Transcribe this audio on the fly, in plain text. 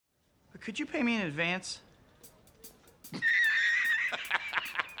Could you pay me in advance?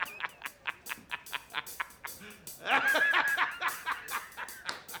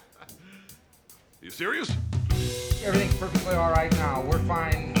 You serious? Everything's perfectly all right now. We're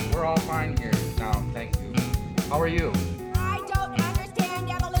fine. We're all fine here now. Thank you. How are you? I don't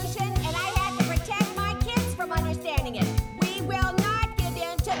understand evolution, and I had to protect my kids from understanding it. We will not give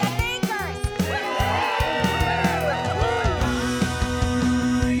in to the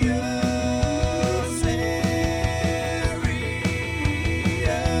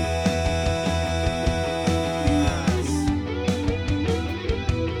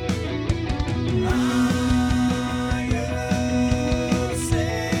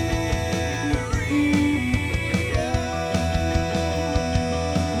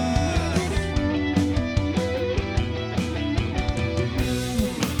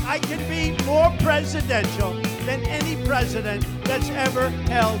I can be more presidential than any president that's ever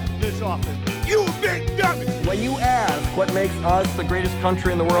held this office. You big dummy! When you ask what makes us the greatest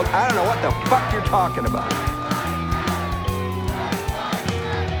country in the world, I don't know what the fuck you're talking about.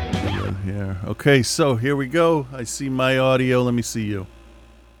 Yeah. Okay, so here we go. I see my audio. Let me see you.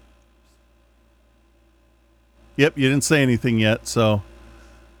 Yep, you didn't say anything yet, so.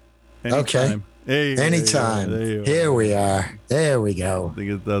 Okay. Hey, Anytime. Here we are. There we go.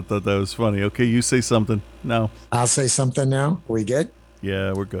 I thought that was funny. Okay, you say something now. I'll say something now. We good?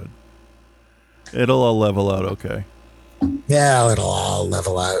 Yeah, we're good. It'll all level out okay. Yeah, it'll all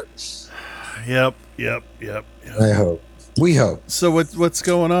level out. Yep. I hope. We hope. So what's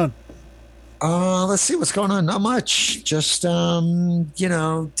going on? Let's see what's going on. Not much. Just doing,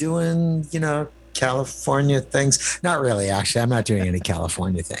 California things. Not really, actually. I'm not doing any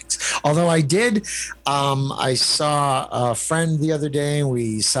California things. Although I did, I saw a friend the other day, and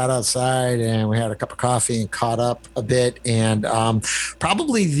we sat outside and we had a cup of coffee and caught up a bit. And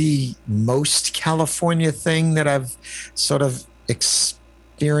probably the most California thing that I've sort of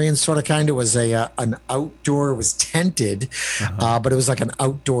experienced, sort of kind of, was an outdoor, it was tented, but it was like an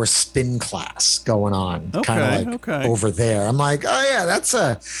outdoor spin class going on, kind of like over there. I'm like, oh yeah, that's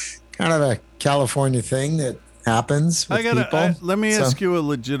a kind of a California thing that happens with people. Let me ask you a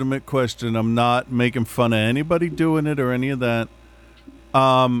legitimate question. I'm not making fun of anybody doing it or any of that.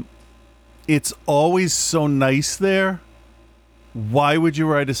 It's always so nice there. Why would you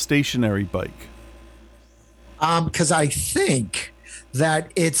ride a stationary bike? Because I think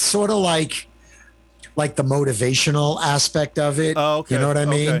that it's sort of like the motivational aspect of it. Oh, okay. You know what I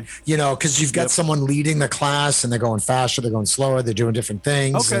mean? Okay. Because you've got someone leading the class and they're going faster, they're going slower, they're doing different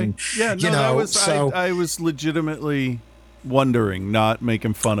things. Okay. And, I was legitimately wondering, not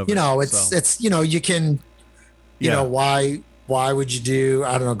making fun of it. It's you can, why would you do,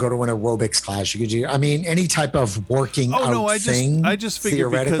 I don't know, go to an aerobics class? You could do, any type of working thing. I just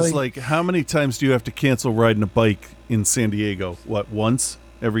figured because, like, how many times do you have to cancel riding a bike in San Diego? What, once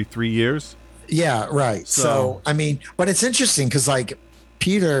every 3 years? Yeah, right. So, but it's interesting because, like,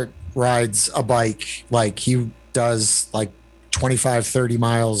 Peter rides a bike, like, he does, like, 25, 30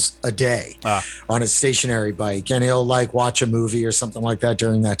 miles a day on a stationary bike. And he'll, like, watch a movie or something like that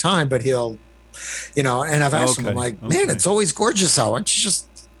during that time. But he'll, and I've asked him, I'm like, man, it's always gorgeous out. Why don't you just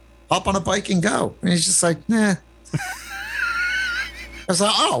hop on a bike and go? And he's just like, nah. I was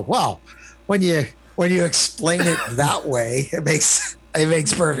like, oh, well, when you explain it that way, it makes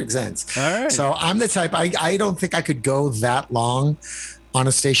perfect sense. All right. So I'm the type, I don't think I could go that long on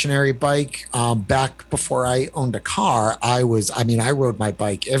a stationary bike. Back before I owned a car, I rode my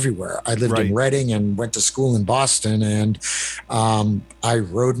bike everywhere. I lived in Reading and went to school in Boston, and I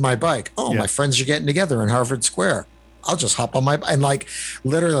rode my bike. My friends are getting together in Harvard Square. I'll just hop on my bike. And like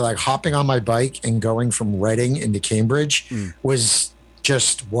literally like hopping on my bike and going from Reading into Cambridge was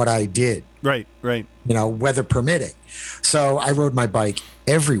just what I did. Right. Weather permitting. So I rode my bike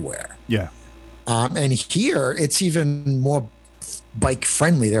everywhere. Yeah. And here it's even more bike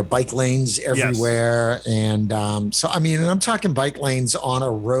friendly. There are bike lanes everywhere. Yes. And and I'm talking bike lanes on a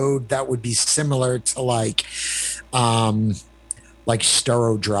road that would be similar to like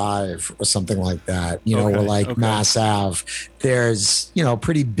Storrow Drive or something like that, or like Mass Ave. There's,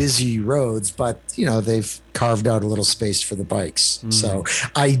 pretty busy roads, but, they've carved out a little space for the bikes. So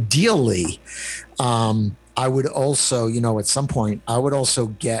ideally, I would also, at some point, I would also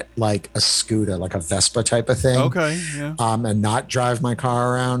get like a scooter, like a Vespa type of thing. Okay, yeah. And not drive my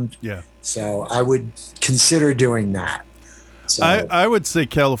car around. Yeah. So I would consider doing that. So I would say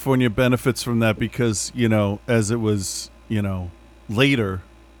California benefits from that because, as it was, later,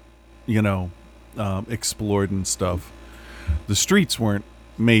 explored and stuff, the streets weren't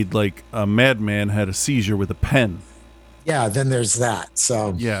made like a madman had a seizure with a pen. Yeah, then there's that.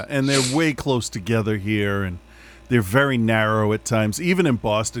 So Yeah, and they're way close together here, and they're very narrow at times. Even in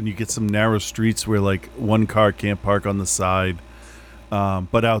Boston, you get some narrow streets where like one car can't park on the side.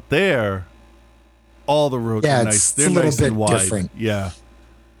 But out there, all the roads are nice. it's They're a little nice and bit wide. different. Yeah,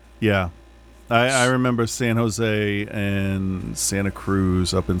 yeah. I remember San Jose and Santa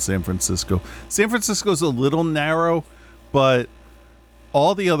Cruz up in San Francisco. San Francisco's a little narrow, but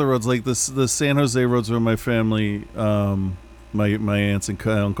all the other roads, like the San Jose roads where my family, my aunts and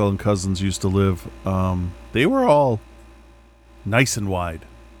uncle and cousins used to live, they were all nice and wide,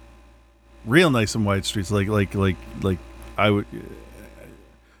 real nice and wide streets. Like I would,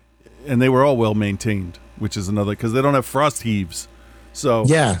 and they were all well maintained, which is another because they don't have frost heaves. So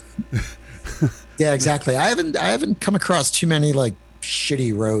yeah, yeah, exactly. I haven't come across too many like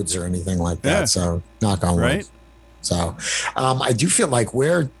shitty roads or anything like that. Yeah. So knock on wood. Right. So I do feel like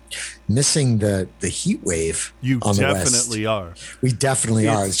we're missing the heat wave. You on the west. definitely are. We definitely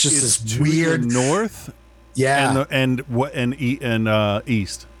are. It's just this to weird the north. Yeah. and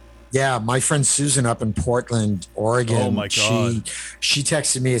east. Yeah, my friend Susan up in Portland, Oregon. Oh my God. She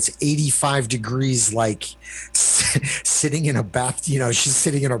texted me. It's 85 degrees, like sitting in a bath. You know, she's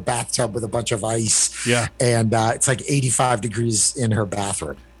sitting in her bathtub with a bunch of ice. Yeah. And it's like 85 degrees in her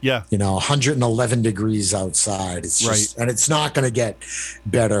bathroom. Yeah. You know, 111 degrees outside. It's just, and it's not going to get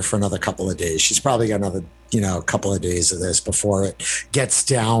better for another couple of days. She's probably got another, couple of days of this before it gets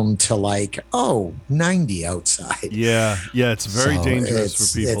down to like, 90 outside. Yeah. Yeah. It's very dangerous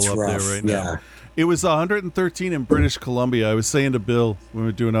for people it's up rough. there right now. Yeah. It was 113 in British Columbia. I was saying to Bill when we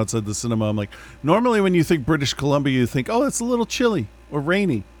were doing Outside the Cinema, I'm like, normally when you think British Columbia, you think, oh, it's a little chilly or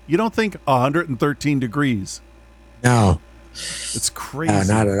rainy. You don't think 113 degrees. No. It's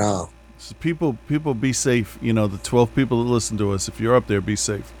crazy. Not at all. So people be safe. The 12 people that listen to us, if you're up there, be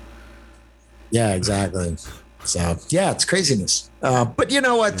safe. Yeah, exactly. So, yeah, it's craziness. But you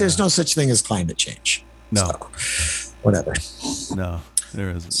know what? There's no such thing as climate change. No. So, whatever. No,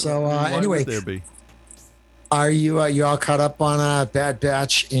 there isn't. So, Why anyway, would there be? Are you all caught up on Bad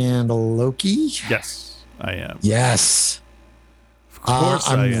Batch and Loki? Yes, I am. Yes. Of course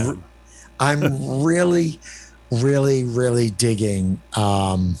I am. I'm really, really, really digging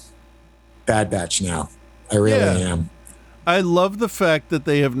Bad Batch now. I really am. I love the fact that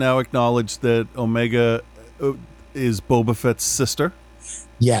they have now acknowledged that Omega is Boba Fett's sister.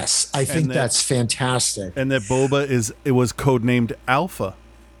 Yes, I think that's fantastic. And that Boba was codenamed Alpha.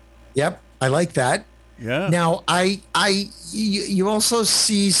 Yep, I like that. Yeah. Now, you also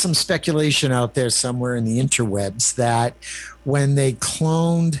see some speculation out there somewhere in the interwebs that when they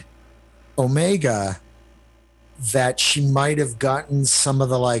cloned Omega, that she might have gotten some of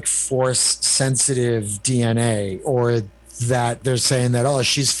the like force sensitive DNA, or that they're saying that,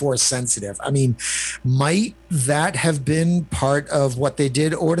 she's force sensitive. I mean, might that have been part of what they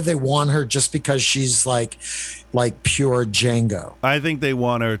did, or do they want her just because she's like pure Django? I think they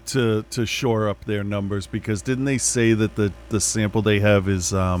want her to shore up their numbers, because didn't they say that the sample they have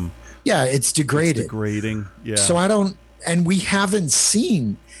is it's degraded. It's degrading. Yeah. So and we haven't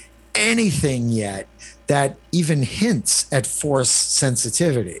seen anything yet that even hints at force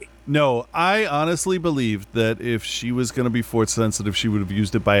sensitivity. No, I honestly believe that if she was going to be force sensitive, she would have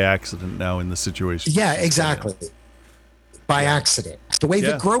used it by accident now in the situation. Yeah, exactly. By accident. The way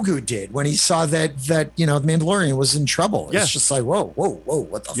that Grogu did when he saw that the Mandalorian was in trouble. It's just like, whoa,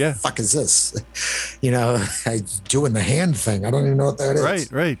 what the fuck is this? Doing the hand thing. I don't even know what that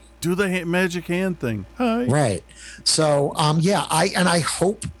is. Right. Do the magic hand thing. Hi. Right. So, I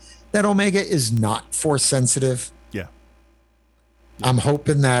hope that Omega is not force sensitive. Yeah. I'm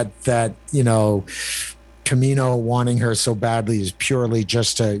hoping that Camino wanting her so badly is purely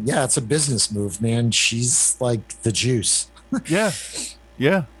just it's a business move, man. She's like the juice. Yeah.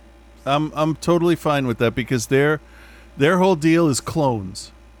 I'm totally fine with that, because their whole deal is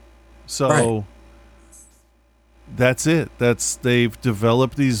clones. So that's it. They've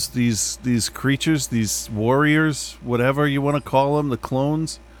developed these creatures, these warriors, whatever you want to call them, the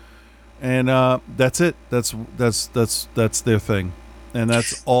clones. And that's it. That's their thing. And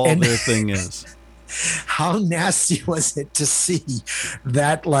that's all their thing is. How nasty was it to see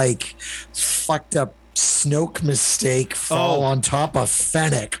that like fucked up Snoke mistake fall on top of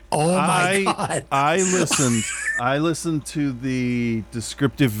Fennec? Oh my God. I listened to the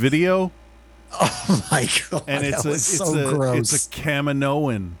descriptive video. Oh my God. And it's gross. It's a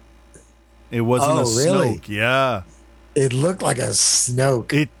Kaminoan. It wasn't a really? Snoke. Yeah. It looked like a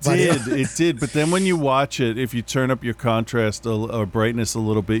Snoke. It did. But then when you watch it, if you turn up your contrast or brightness a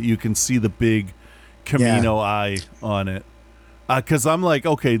little bit, you can see the big Camino eye on it. Because I'm like,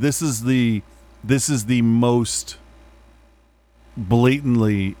 okay, this is the most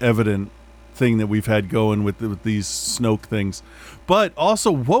blatantly evident thing that we've had going with these Snoke things. But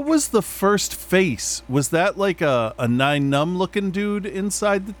also, what was the first face? Was that like a Nine Numb looking dude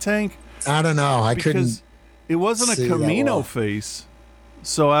inside the tank? I don't know. I couldn't. It wasn't see a that Camino well. face.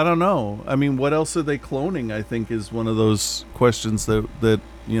 So I don't know. I mean, what else are they cloning? I think is one of those questions that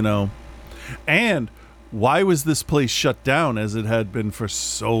you know. And why was this place shut down as it had been for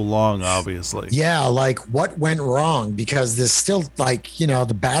so long? Obviously, Yeah, like what went wrong? Because there's still like, you know,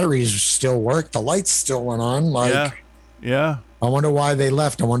 the batteries still work, the lights still went on. Like, yeah, I wonder why they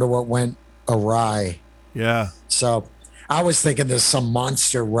left. I wonder what went awry. yeah. So I was thinking there's some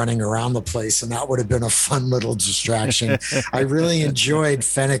monster running around the place, and that would have been a fun little distraction. I really enjoyed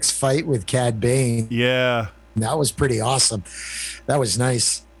Fennec's fight with Cad Bane. Yeah, That was pretty awesome. That was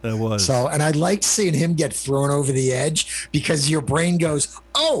nice. that was. So, and I liked seeing him get thrown over the edge because your brain goes,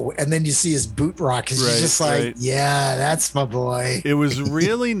 oh, and then you see his boot rock. Because Right, you're just like, right. yeah, that's my boy. It was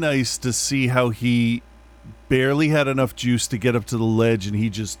really nice to see how he barely had enough juice to get up to the ledge, and he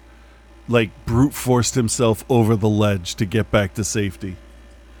just like brute forced himself over the ledge to get back to safety.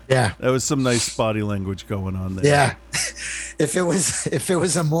 Yeah. That was some nice body language going on there. Yeah. If it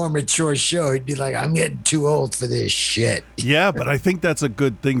was a more mature show, he'd be like, I'm getting too old for this shit. Yeah, but I think that's a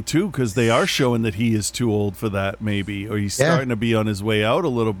good thing too, because they are showing that he is too old for that, maybe, or he's Yeah. starting to be on his way out a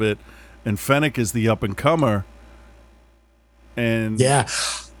little bit. And Fennec is the up and comer, and Yeah.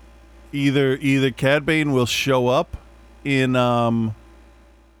 either Cad Bane will show up in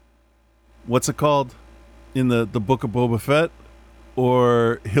what's it called, in the Book of Boba Fett,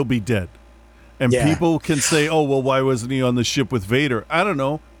 or he'll be dead. And Yeah. people can say, oh, well, why wasn't he on the ship with Vader? I don't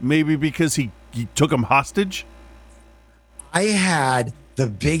know. Maybe because he took him hostage? I had the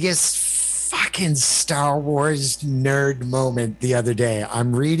biggest fucking Star Wars nerd moment the other day.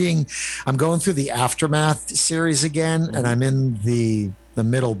 I'm going through the Aftermath series again, and I'm in the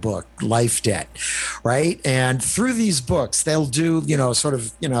middle book, Life Debt, right? And through these books, they'll do, sort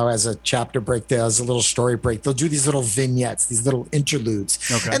of, as a chapter break, there's a little story break. They'll do these little vignettes, these little interludes.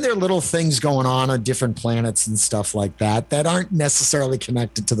 Okay. And there are little things going on different planets and stuff like that aren't necessarily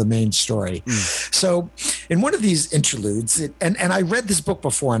connected to the main story. So in one of these interludes, and I read this book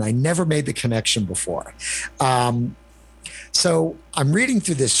before and I never made the connection before. So I'm reading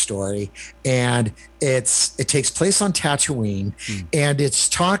through this story, and it takes place on Tatooine, and it's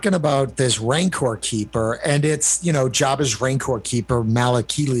talking about this Rancor keeper, and it's, Jabba's Rancor keeper,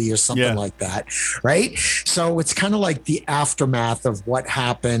 Malakili or something Yeah. like that, right? So it's kind of like the aftermath of what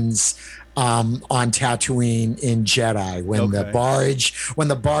happens on Tatooine in Jedi when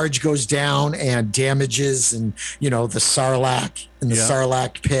the barge goes down and damages, and the Sarlacc in the Yeah.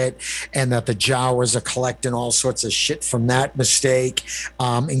 Sarlacc pit, and that the Jawas are collecting all sorts of shit from that mistake,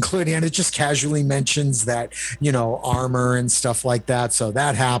 including, and it just casually mentions that, armor and stuff like that. So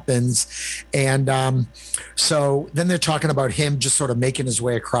that happens. And so then they're talking about him just sort of making his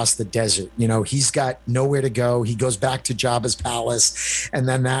way across the desert. He's got nowhere to go. He goes back to Jabba's palace. And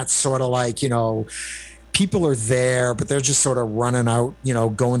then that's sort of like, people are there, but they're just sort of running out,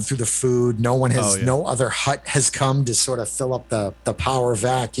 going through the food. No other hut has come to sort of fill up the power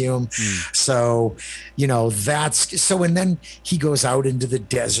vacuum. So, and then he goes out into the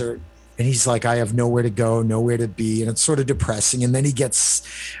desert, and he's like, I have nowhere to go, nowhere to be. And it's sort of depressing. And then he gets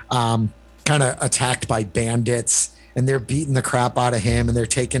kind of attacked by bandits, and they're beating the crap out of him, and they're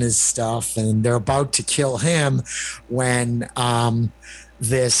taking his stuff, and they're about to kill him when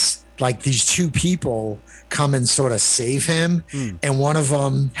these two people come and sort of save him. And one of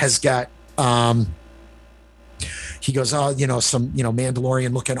them has got, he goes, some,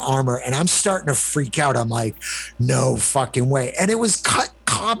 Mandalorian looking armor. And I'm starting to freak out. I'm like, no fucking way. And it was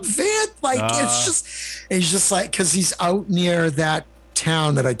Cobb Vanth. It's just like, cause he's out near that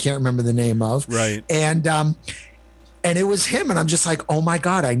town that I can't remember the name of. Right. And it was him, and I'm just like, oh my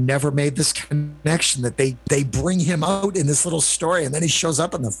God, I never made this connection that they bring him out in this little story, and then he shows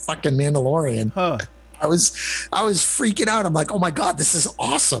up in the fucking Mandalorian. Huh. I was freaking out. I'm like, oh my God, this is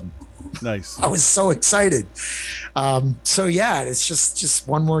awesome. Nice. I was so excited. So yeah, it's just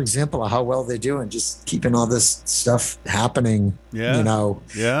one more example of how well they're doing, just keeping all this stuff happening. Yeah.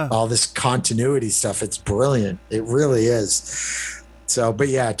 Yeah. All this continuity stuff. It's brilliant. It really is. So, but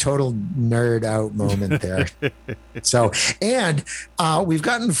yeah, total nerd out moment there. So, and we've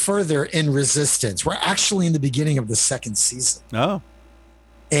gotten further in Resistance. We're actually in the beginning of the second season. Oh.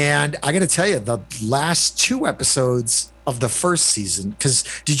 And I got to tell you, the last 2 episodes of the first season, because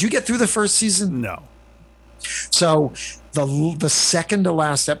did you get through the first season? No. So the second to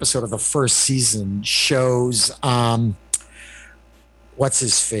last episode of the first season shows, what's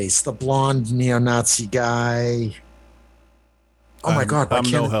his face? The blonde neo-Nazi guy. Oh my God! I'm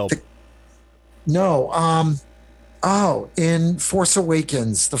no help. No. In Force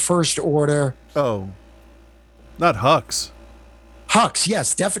Awakens, the First Order. Oh, not Hux. Hux,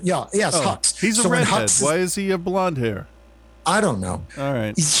 yes, definitely. Yeah, yes, Oh, Hux. he's a So when redhead. Hux is- Why is he a blonde hair? I don't know. All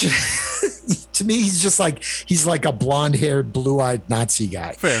right. To me, he's like a blonde-haired, blue-eyed Nazi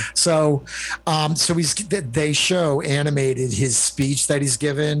guy. Fair. So, they show animated his speech that he's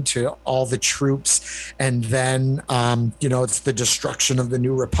given to all the troops, and then it's the destruction of the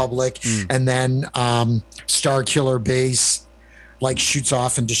New Republic, and then Starkiller Base like shoots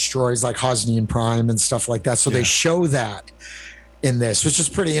off and destroys like Hosnian Prime and stuff like that. So they show that in this, which is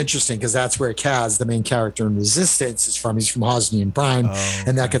pretty interesting because that's where Kaz, the main character in Resistance, is from. He's from Hosnian Prime,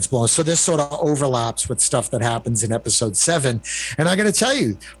 and that gets blown. So this sort of overlaps with stuff that happens in episode 7. And I got to tell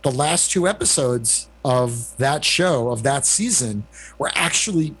you, the last 2 episodes of that show, of that season, were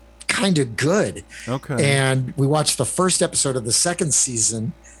actually kind of good. Okay. And we watched the first episode of the second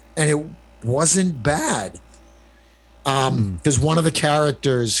season, and it wasn't bad. Because one of the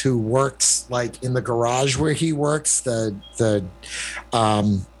characters who works like in the garage where he works, the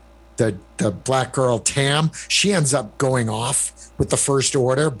black girl Tam, she ends up going off with the First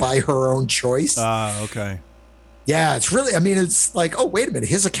Order by her own choice. Okay. Yeah, it's really, I mean, it's like, oh, wait a minute,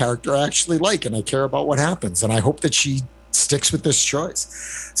 here's a character I actually like, and I care about what happens, and I hope that she sticks with this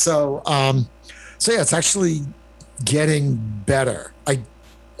choice. So yeah, it's actually getting better.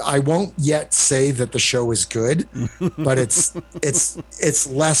 I won't yet say that the show is good, but it's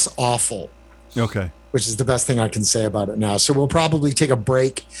less awful. Okay. Which is the best thing I can say about it now. So we'll probably take a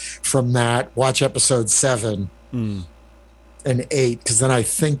break from that, watch episode 7 and 8, because then I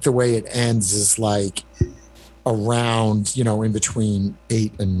think the way it ends is like around, in between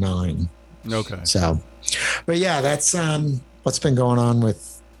 8 and 9. Okay. So, but yeah, that's what's been going on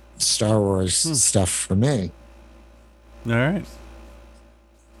with Star Wars stuff for me. All right.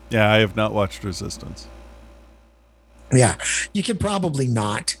 Yeah, I have not watched Resistance. Yeah, you can probably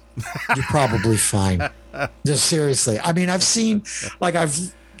not. You're probably fine. Just seriously. I mean, I've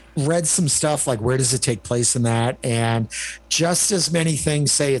read some stuff like where does it take place in that, and just as many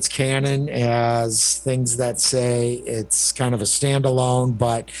things say it's canon as things that say it's kind of a standalone,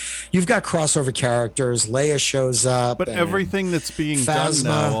 but you've got crossover characters. Leia shows up. But everything that's being done Phasma.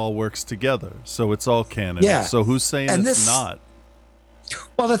 now all works together, so it's all canon. Yeah. So who's saying And it's this- not?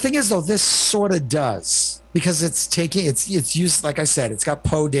 Well, the thing is, though, this sort of does, because it's used, like I said, it's got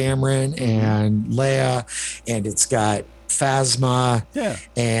Poe Dameron and Leia, and it's got Phasma, Yeah.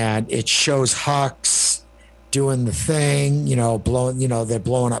 and it shows Hux doing the thing, they're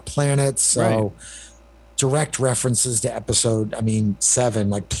blowing up planets. So Right. direct references to 7,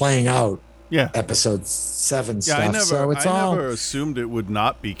 like playing out Yeah. episode 7 Yeah, stuff. So it's all. never assumed it would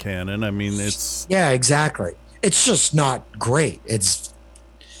not be canon. I mean, it's Yeah, exactly. It's just not great.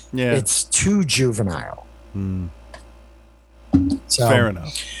 It's too juvenile. So, fair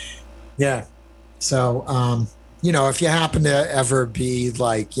enough. Yeah. So, if you happen to ever be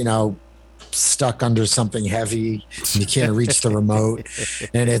like, stuck under something heavy and you can't reach the remote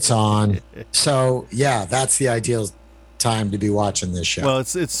and it's on. So, yeah, that's the ideal time to be watching this show. Well,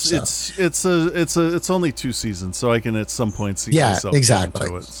 it's only 2 seasons, so I can at some point see Yeah, myself exactly.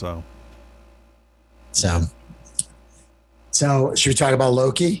 into it. So should we talk about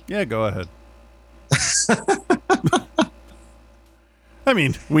Loki? Yeah, go ahead. I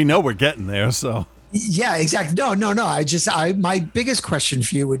mean, we know we're getting there, so. Yeah, exactly. No. My biggest question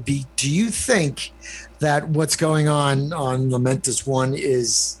for you would be, do you think that what's going on Lamentus 1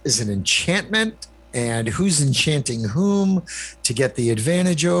 is an enchantment, and who's enchanting whom to get the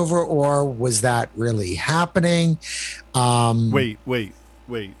advantage over, or was that really happening? Wait.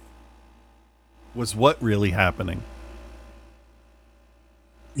 Was what really happening?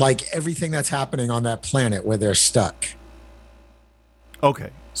 Like everything that's happening on that planet where they're stuck. Okay,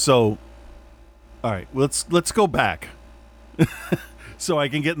 so, all right, let's go back, so I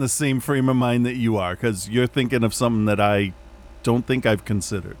can get in the same frame of mind that you are, because you're thinking of something that I don't think I've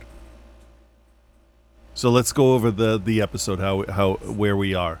considered. So let's go over the episode, how where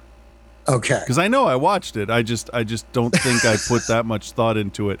we are, Okay. because I know I watched it. I just don't think I put that much thought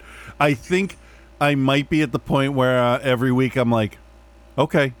into it. I think I might be at the point where every week I'm like,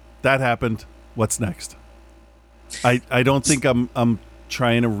 okay, that happened. What's next? I don't think I'm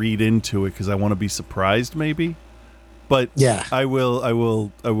trying to read into it because I want to be surprised, maybe. But Yeah. I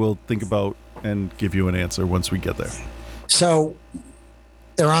will think about and give you an answer once we get there. So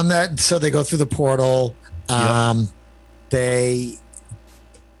they're on that. So they go through the portal. Yep. They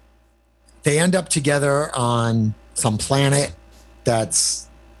end up together on some planet that's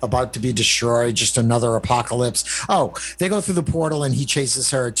about to be destroyed, just another apocalypse. Oh, they go through the portal and he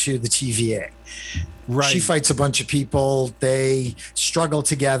chases her to the TVA. Right. She fights a bunch of people. They struggle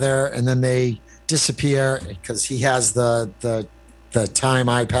together and then they disappear because he has the time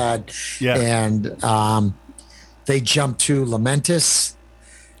iPad. Yeah. And they jump to Lamentis,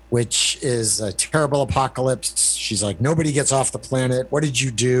 which is a terrible apocalypse. She's like, nobody gets off the planet. What did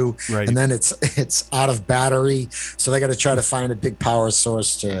you do? Right. And then it's out of battery, so they got to try to find a big power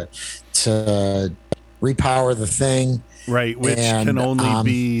source to repower the thing. Right, which can only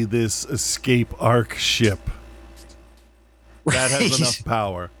be this escape arc ship that has enough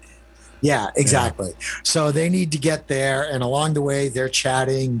power. Yeah, exactly. Yeah. So they need to get there, and along the way, they're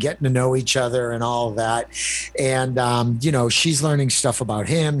chatting, getting to know each other, and all of that. And she's learning stuff about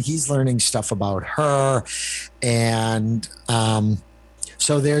him. He's learning stuff about her, and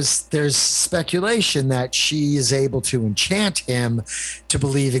so there's speculation that she is able to enchant him to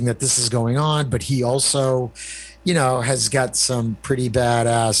believing that this is going on, but he also, has got some pretty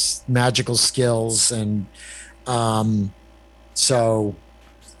badass magical skills, and so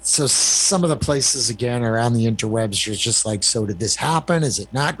some of the places again around the interwebs are just like, so did this happen? Is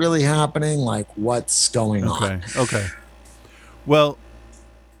it not really happening? Like, what's going on? Okay. Well,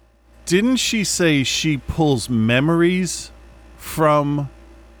 didn't she say she pulls memories from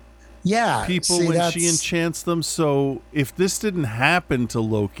people when she enchants them? So if this didn't happen to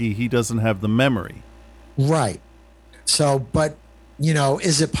Loki, he doesn't have the memory. Right. So, but,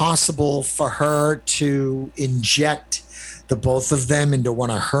 is it possible for her to inject the both of them into one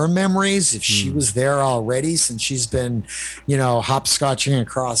of her memories if she was there already, since she's been, hopscotching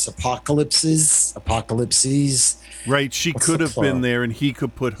across apocalypses? Right. She could have been there and he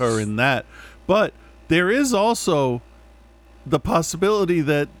could put her in that. But there is also the possibility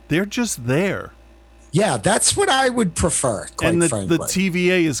that they're just there. Yeah, that's what I would prefer, and frankly. The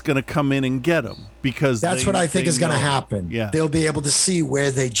TVA is going to come in and get them because that's what I think is going to happen. Yeah. They'll be able to see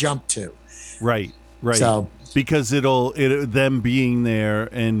where they jump to. Right. So, because them being there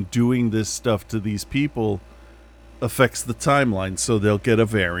and doing this stuff to these people affects the timeline, so they'll get a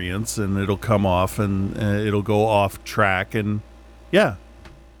variance and it'll come off and it'll go off track, and yeah,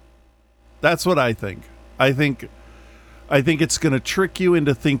 that's what I think. I think it's going to trick you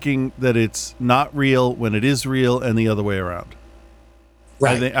into thinking that it's not real when it is real, and the other way around.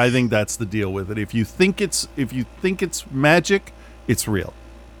 Right. I think that's the deal with it. If you think it's magic, it's real.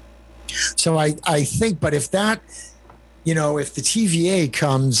 So I think, but if that, if the TVA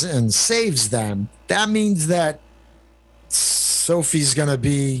comes and saves them, that means that Sylvie is going to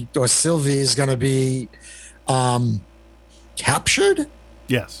be captured.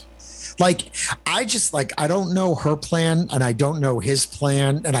 Yes. I don't know her plan and I don't know his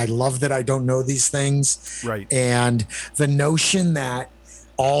plan. And I love that I don't know these things. Right. And the notion that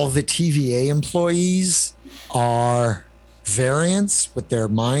all the TVA employees are variants with their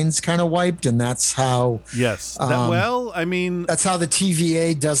minds kind of wiped, and that's how that's how the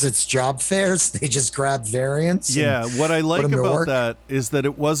TVA does its job fairs. They just grab variants. Yeah, what I like about that is that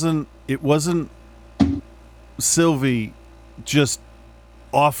it wasn't Sylvie just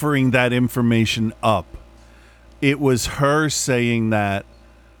offering that information up. It was her saying that,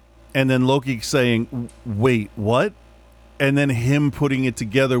 and then Loki saying, wait, what? And then him putting it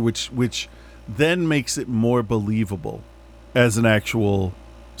together, which then makes it more believable as an actual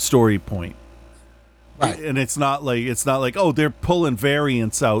story point. Right. And it's not like, oh, they're pulling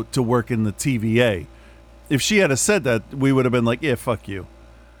variants out to work in the TVA. If she had said that, we would have been like, yeah, fuck you.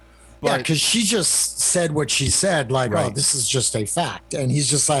 But, because she just said what she said, like, right. Oh, this is just a fact. And he's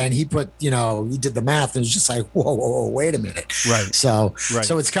just like, and he put, he did the math and it's just like, whoa, wait a minute. Right. So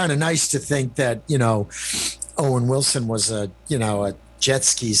it's kind of nice to think that, Owen Wilson was a jet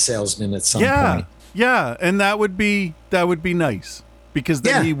ski salesman at some point. Yeah, and that would be nice, because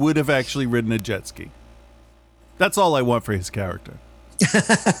then he would have actually ridden a jet ski. That's all I want for his character.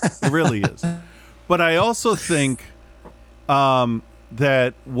 It really is. But I also think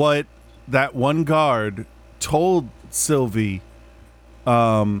that what that one guard told Sylvie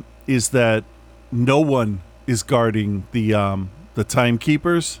is that no one is guarding the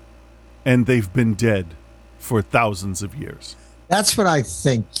timekeepers, and they've been dead for thousands of years. That's what I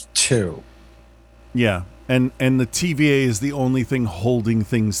think too. Yeah, and the TVA is the only thing holding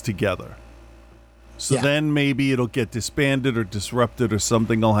things together. So then maybe it'll get disbanded or disrupted, or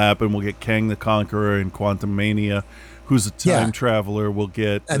something will happen. We'll get Kang the Conqueror in Quantum Mania, who's a time traveler. We'll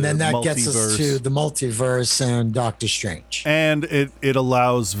get and then that gets us to the multiverse and Doctor Strange. And it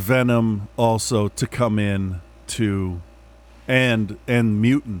allows Venom also to come in to, and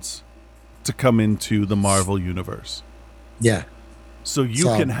mutants to come into the Marvel universe. Yeah. So you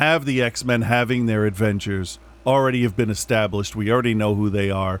can have the X-Men having their adventures already have been established. We already know who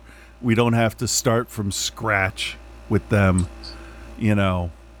they are. We don't have to start from scratch with them, you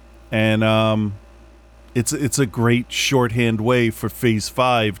know. And it's a great shorthand way for Phase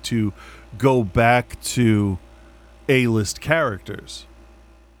 5 to go back to A-list characters.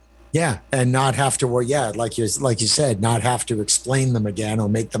 Yeah, and not have to worry. Yeah, like you said, not have to explain them again or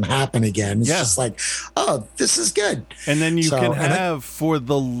make them happen again. It's just like, oh, this is good. And then you can have, for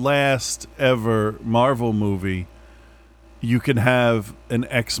the last ever Marvel movie, you can have an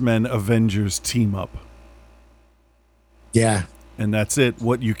X-Men Avengers team up. Yeah. And that's it.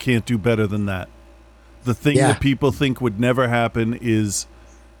 What you can't do better than that. The thing that people think would never happen is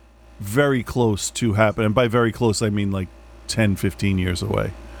very close to happen. And by very close, I mean like 10, 15 years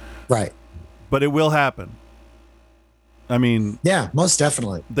away. Right. But it will happen. I mean... Yeah, most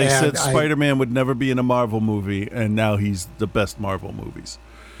definitely. They said Spider-Man would never be in a Marvel movie, and now he's the best Marvel movies.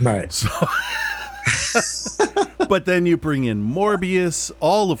 Right. So, but then you bring in Morbius,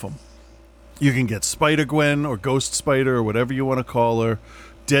 all of them. You can get Spider-Gwen or Ghost Spider or whatever you want to call her.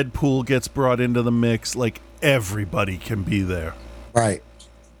 Deadpool gets brought into the mix. Like, everybody can be there. Right.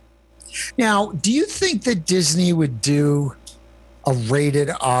 Now, do you think that Disney would do a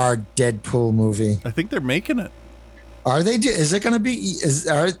rated R Deadpool movie? I think they're making it. Are they? Is it going to be? Is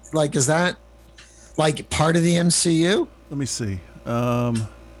that like part of the MCU? Let me see.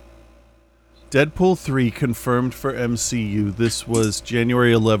 Deadpool 3 confirmed for MCU. This was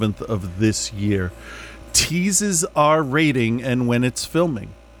January 11th of this year. Teases R rating and when it's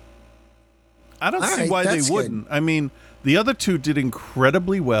filming. I don't see why they wouldn't. Good. I mean, the other two did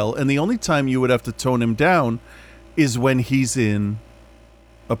incredibly well, and the only time you would have to tone him down is when he's in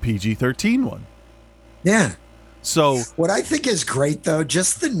a PG-13 one. Yeah. So what I think is great, though,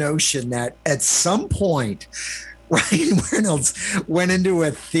 just the notion that at some point, Ryan Reynolds went into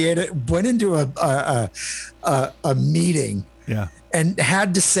a theater, went into a meeting, and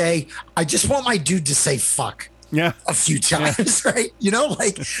had to say, "I just want my dude to say fuck." Yeah, a few times, right? You know,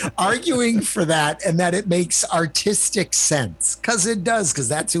 like arguing for that and that it makes artistic sense because it does, because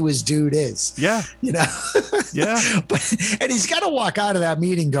that's who his dude is. Yeah, you know. Yeah, and he's got to walk out of that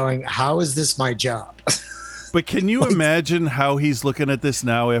meeting going, "How is this my job?" But can you imagine how he's looking at this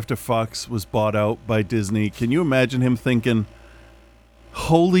now after Fox was bought out by Disney? Can you imagine him thinking,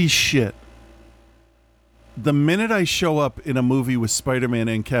 "Holy shit! The minute I show up in a movie with Spider-Man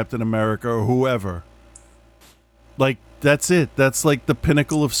and Captain America or whoever." Like, that's it. That's like the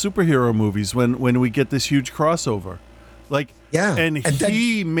pinnacle of superhero movies when we get this huge crossover. Like, and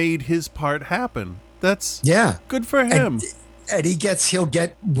he made his part happen. That's good for him. And he'll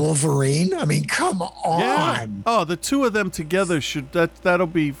get Wolverine. I mean, come on. Yeah. Oh, the two of them together that'll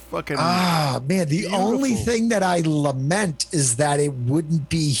be fucking. Ah, man. The beautiful. Only thing that I lament is that it wouldn't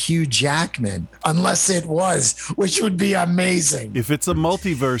be Hugh Jackman unless it was, which would be amazing. If it's a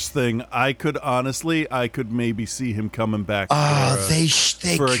multiverse thing, I could maybe see him coming back for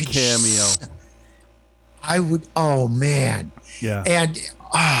a cameo. I would. Oh man. Yeah. And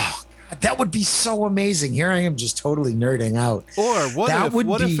that would be so amazing. Here I am just totally nerding out. Or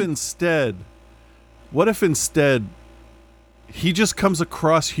what if instead he just comes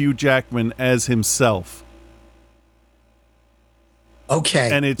across Hugh Jackman as himself?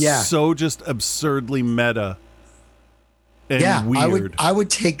 Okay. And it's so just absurdly meta and weird. I would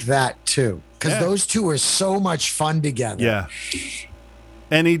take that too. Because those two are so much fun together. Yeah.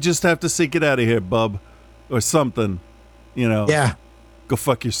 And he'd just have to say, "Get out of here, bub," or something. You know. Yeah. Go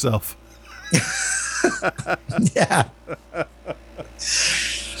fuck yourself. Yeah.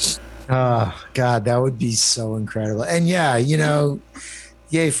 Oh God, that would be so incredible. And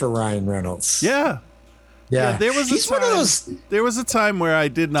yay for Ryan Reynolds. Yeah. There was a time where I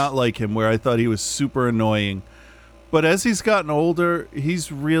did not like him, where I thought he was super annoying. But as he's gotten older,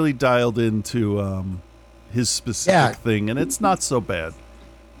 he's really dialed into his specific thing, and it's not so bad.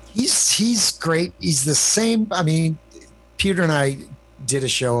 He's great. He's the same. I mean, Peter and I did a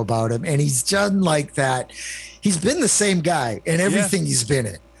show about him, and he's done like that. He's been the same guy in everything he's been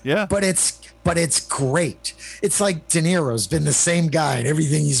in. Yeah. But it's great. It's like De Niro's been the same guy in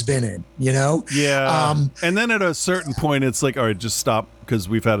everything he's been in, you know? Yeah. And then at a certain point, it's like, all right, just stop because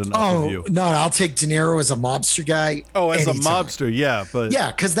we've had enough of you. No, I'll take De Niro as a mobster guy. Oh, as a mobster, yeah. But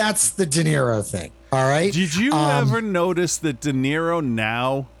yeah, because that's the De Niro thing. All right. Did you ever notice that De Niro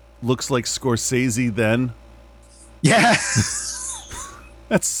now looks like Scorsese then? Yeah.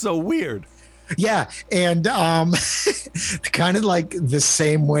 That's so weird. Yeah, and kind of like the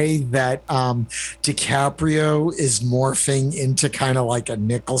same way that DiCaprio is morphing into kind of like a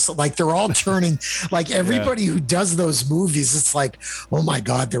Nicholson. Like they're all turning, like everybody who does those movies, it's like, oh my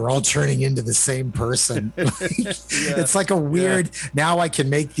God, they're all turning into the same person. It's like a weird, now I can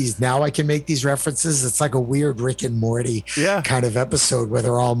make these references. It's like a weird Rick and Morty kind of episode where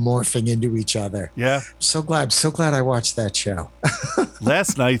they're all morphing into each other. Yeah. So glad I watched that show.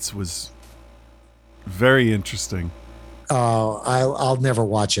 Last night's was very interesting. Oh, I'll never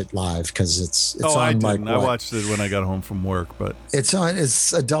watch it live because it's on I didn't. like I watched it when I got home from work, but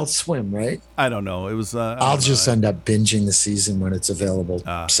it's Adult Swim, right? I don't know. It was. I'll just end up binging the season when it's available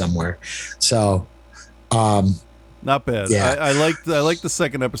somewhere. So, not bad. Yeah. I liked the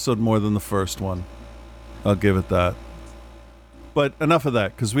second episode more than the first one. I'll give it that. But enough of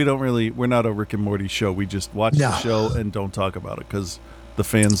that, because we're not a Rick and Morty show. We just watch the show and don't talk about it because the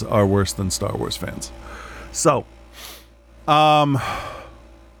fans are worse than Star Wars fans. So,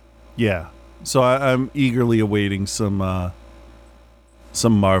 yeah. So I'm eagerly awaiting some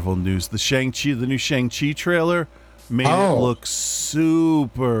Marvel news. The new Shang-Chi trailer made it look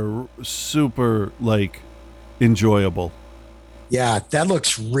super, super like enjoyable. Yeah, that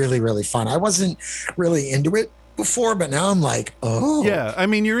looks really, really fun. I wasn't really into it before, but now I'm like, oh. Yeah, I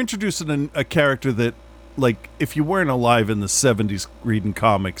mean, you're introducing a character that, like, if you weren't alive in the 70s reading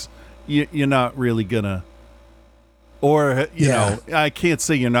comics, you're not really gonna, or, you know, I can't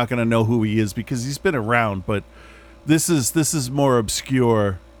say you're not gonna know who he is because he's been around, but this is more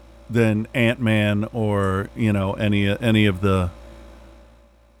obscure than Ant-Man or, you know, any of the,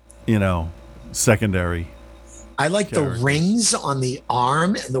 you know, secondary. I like characters. The rings on the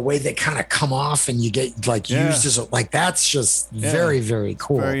arm and the way they kind of come off and you get like used as like that's just very, very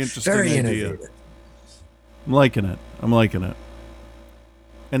cool. Very interesting. Very idea. innovative. I'm liking it.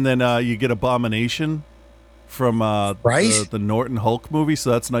 And then you get Abomination from the Norton Hulk movie,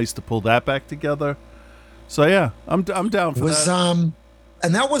 so that's nice to pull that back together. So yeah, I'm down for that.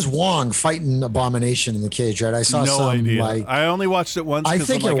 And that was Wong fighting Abomination in the cage, right? I saw no idea. Like I only watched it once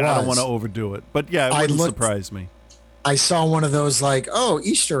because I'm like, I don't want to overdo it. But yeah, it wouldn't surprise me. I saw one of those like,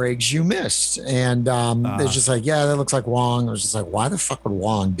 Easter eggs you missed. And they're just like, yeah, that looks like Wong. I was just like, why the fuck would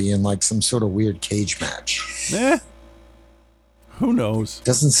Wong be in like some sort of weird cage match? Who knows?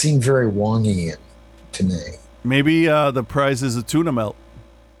 Doesn't seem very Wongian to me. Maybe the prize is a tuna melt.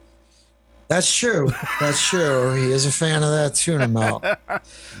 That's true. He is a fan of that tuna melt.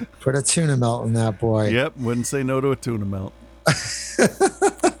 Put a tuna melt in that boy. Yep, wouldn't say no to a tuna melt.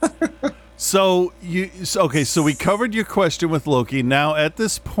 So we covered your question with Loki. Now at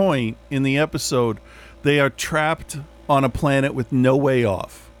this point in the episode, they are trapped on a planet with no way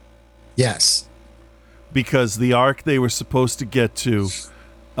off. Yes. Because the ark they were supposed to get to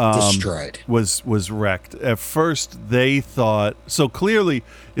destroyed was wrecked. At first they thought, so clearly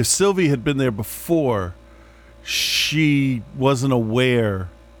if Sylvie had been there before, she wasn't aware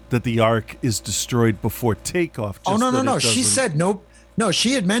that the ark is destroyed before takeoff. No. She said no.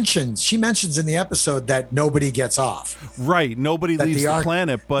 She mentions in the episode that nobody gets off. Right. Nobody leaves the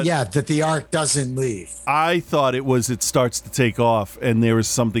planet, but that the ark doesn't leave. I thought it starts to take off and there was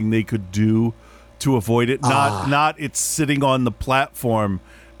something they could do to avoid it. Not it's sitting on the platform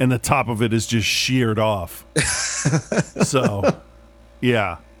and the top of it is just sheared off. So,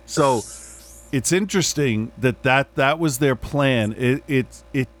 yeah. So it's interesting that was their plan. It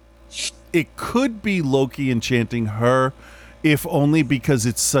could be Loki enchanting her, if only because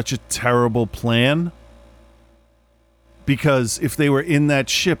it's such a terrible plan. Because if they were in that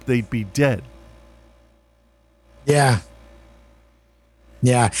ship, they'd be dead. Yeah.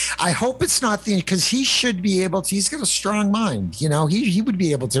 Yeah, I hope it's not because he should be able to. He's got a strong mind, you know. He would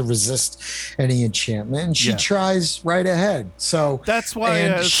be able to resist any enchantment. And she tries right ahead. So that's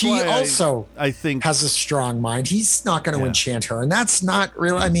why. I think has a strong mind. He's not going to enchant her, and that's not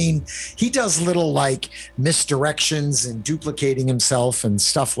real. I mean, he does little like misdirections and duplicating himself and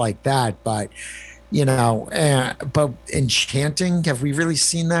stuff like that. But you know, but enchanting, have we really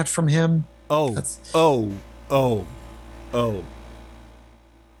seen that from him? Oh.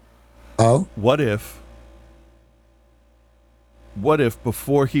 What if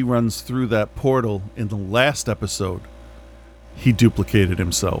before he runs through that portal in the last episode, he duplicated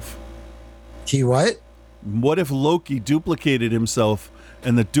himself? He what? What if Loki duplicated himself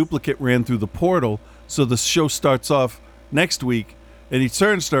and the duplicate ran through the portal, so the show starts off next week and he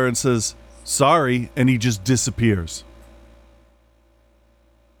turns to her and says, sorry, and he just disappears?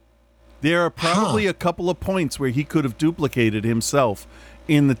 There are probably a couple of points where he could have duplicated himself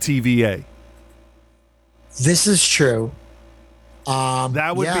in the TVA. This is true.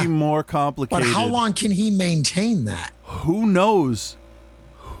 That would be more complicated. But how long can he maintain that? Who knows?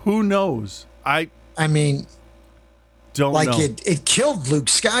 Who knows? I mean, don't know. It killed Luke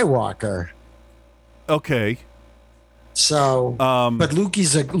Skywalker. Okay. So, but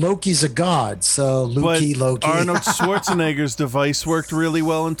Loki's a god. So Loki. Arnold Schwarzenegger's device worked really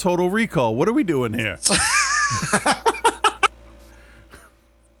well in Total Recall. What are we doing here?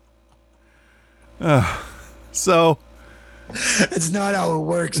 So it's not how it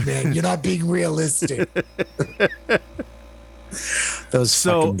works, man. You're not being realistic. Those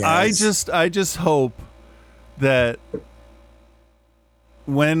fucking guys. I just hope that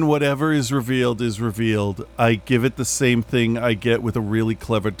when whatever is revealed, I give it the same thing I get with a really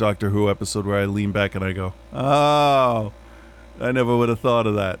clever Doctor Who episode where I lean back and I go, "Oh, I never would have thought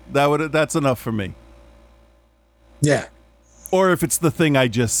of that." That's enough for me. Yeah. Or if it's the thing I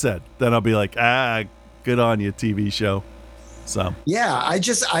just said, then I'll be like, good on you, TV show. So yeah, I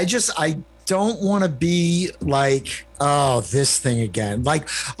don't want to be like, oh, this thing again. Like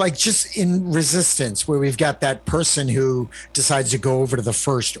just in Resistance, where we've got that person who decides to go over to the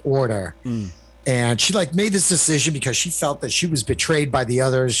First Order. And she made this decision because she felt that she was betrayed by the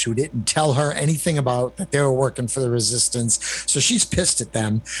others who didn't tell her anything about that they were working for the Resistance. So she's pissed at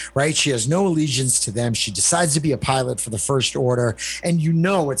them, right? She has no allegiance to them. She decides to be a pilot for the First Order. And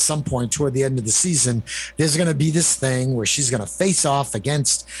at some point toward the end of the season, there's going to be this thing where she's going to face off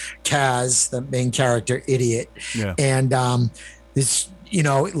against Kaz, the main character, idiot. Yeah. And this,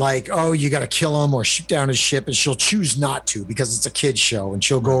 oh, you got to kill him or shoot down his ship, and she'll choose not to because it's a kid's show and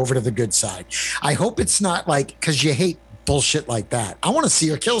she'll go over to the good side. I hope it's not because you hate bullshit like that. I want to see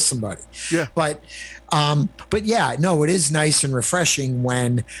her kill somebody. Yeah. But yeah, no, it is nice and refreshing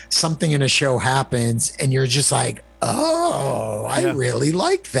when something in a show happens and you're just like, oh, I really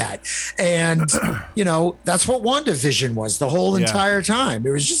like that. And, that's what WandaVision was the whole entire time.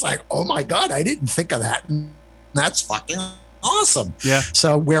 It was just like, oh my God, I didn't think of that. And that's fucking awesome. Yeah.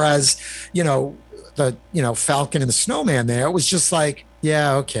 So whereas, the Falcon and the Snowman there, it was just like,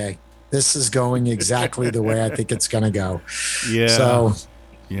 yeah, okay, this is going exactly the way I think it's gonna go. Yeah. So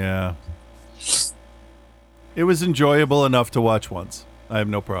yeah. It was enjoyable enough to watch once. I have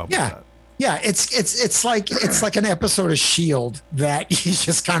no problem with that. Yeah, it's like an episode of S.H.I.E.L.D. that you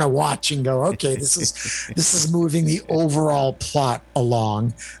just kind of watch and go, okay, this is moving the overall plot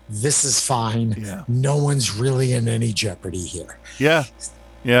along. This is fine. Yeah. No one's really in any jeopardy here. Yeah.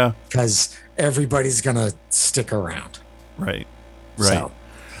 Yeah. Because everybody's gonna stick around. Right. So,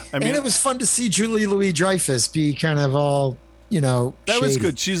 and it was fun to see Julie Louis-Dreyfus be kind of all, that shady. was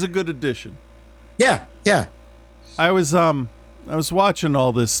good. She's a good addition. Yeah. Yeah. I was watching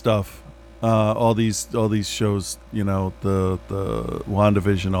all this stuff. All these shows, the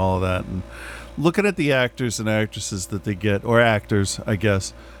WandaVision, all of that, and looking at the actors and actresses that they get, or actors, I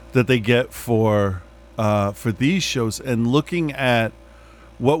guess, that they get for these shows, and looking at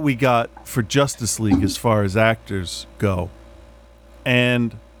what we got for Justice League as far as actors go,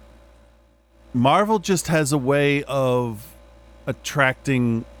 and Marvel just has a way of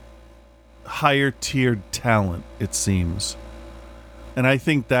attracting higher tiered talent, it seems. And I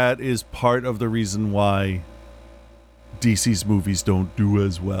think that is part of the reason why DC's movies don't do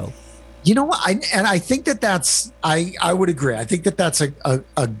as well. You know what? I think that's I would agree. I think that's a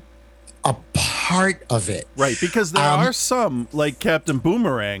part of it. Right, because there are some, like Captain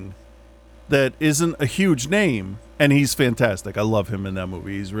Boomerang, that isn't a huge name, and he's fantastic. I love him in that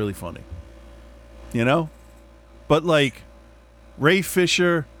movie. He's really funny. But like Ray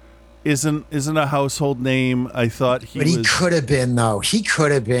Fisher isn't a household name. I thought he could have been, though. He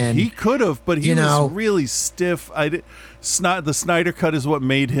could have been. He could have, but he was really stiff. The Snyder Cut is what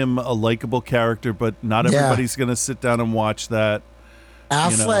made him a likable character, but not everybody's going to sit down and watch that.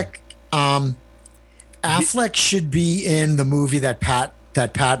 Affleck, Affleck should be in the movie that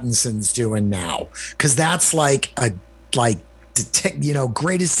Pattinson's doing now, because that's like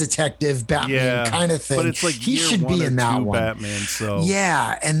greatest detective Batman kind of thing. But it's like he should be in that one. Batman, so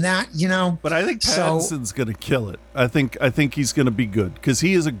yeah, and that But I think Pattinson's gonna kill it. I think he's gonna be good because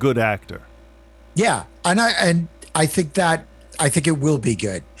he is a good actor. Yeah, and I think it will be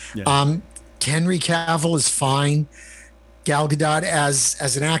good. Yeah. Henry Cavill is fine. Gal Gadot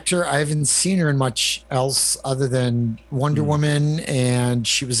as an actor, I haven't seen her in much else other than Wonder Woman, and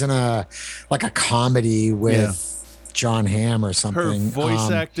she was in a comedy with John Hamm or something. Her voice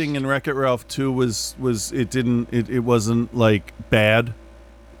acting in Wreck-It Ralph 2 it wasn't like bad.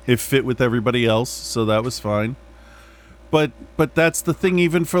 It fit with everybody else, so that was fine. But that's the thing,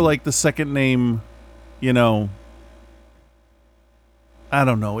 even for like the second name, I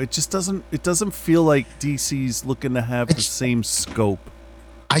don't know. It just doesn't feel like DC's looking to have the same scope.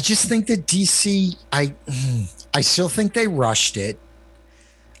 I just think that DC, I still think they rushed it.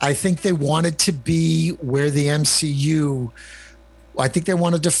 I think they wanted to be where the MCU, I think they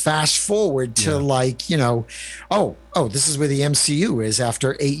wanted to fast forward to this is where the MCU is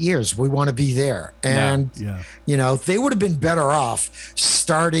after 8 years. We want to be there. And, they would have been better off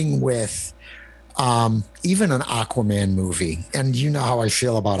starting with even an Aquaman movie. And you know how I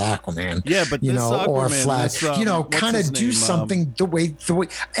feel about Aquaman. Yeah, but or Flash, kind of do something the way,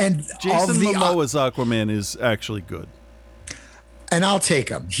 and Jason Momoa's Aquaman is actually good. And I'll take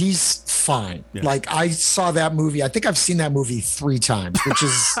him. He's fine. Yeah. Like, I saw that movie. I think I've seen that movie 3 times, which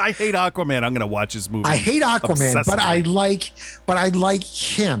is. I hate Aquaman. I'm going to watch his movie. I hate Aquaman, obsessively. but I like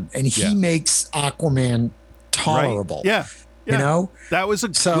him, and he makes Aquaman tolerable. Right. Yeah. That was a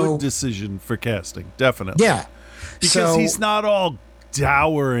good decision for casting, definitely. Yeah, because he's not all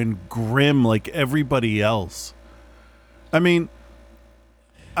dour and grim like everybody else. I mean,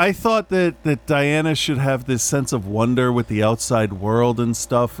 I thought that Diana should have this sense of wonder with the outside world and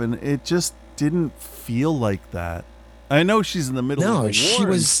stuff, and it just didn't feel like that. I know she's in the middle of the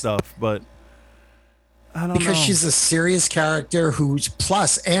war and stuff, but I don't know. Because she's a serious character who's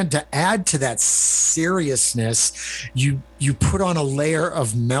plus, and to add to that seriousness, you put on a layer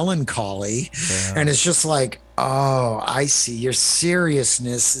of melancholy, and it's just like, oh, I see. Your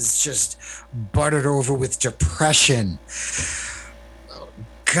seriousness is just buttered over with depression.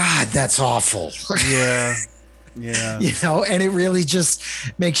 God, that's awful. Yeah. And it really just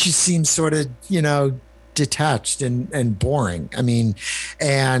makes you seem sort of, detached and boring. I mean,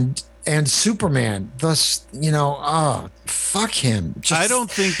 and Superman, thus, fuck him. I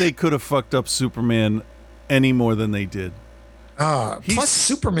don't think they could have fucked up Superman any more than they did. Plus,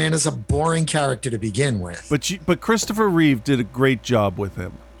 Superman is a boring character to begin with. But Christopher Reeve did a great job with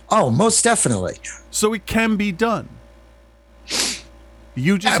him. Oh, most definitely. So it can be done.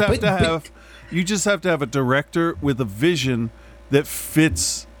 You just have to have a director with a vision that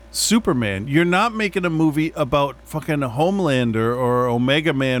fits Superman. You're not making a movie about fucking Homelander or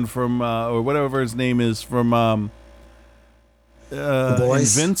Omega Man from or whatever his name is from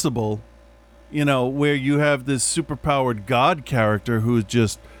Invincible. Where you have this superpowered god character who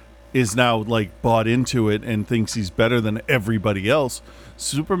just is now like bought into it and thinks he's better than everybody else.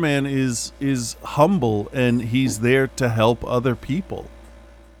 Superman is humble, and he's there to help other people.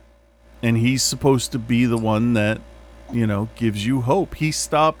 And he's supposed to be the one that, gives you hope. In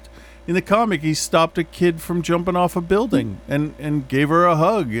the comic, he stopped a kid from jumping off a building and gave her a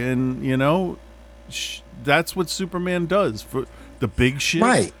hug. And, that's what Superman does for the big shit.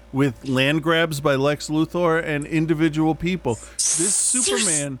 Right. With land grabs by Lex Luthor and individual people. This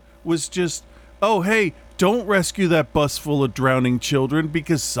Superman was just, oh, hey, don't rescue that bus full of drowning children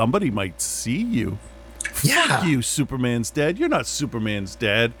because somebody might see you. Yeah. Fuck you, Superman's dad. You're not Superman's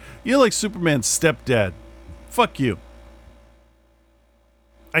dad. You're like Superman's stepdad. Fuck you.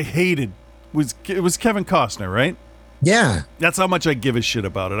 I hated. It was Kevin Costner, right? Yeah. That's how much I give a shit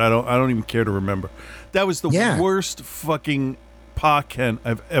about it. I don't even care to remember. That was the worst fucking Pa Kent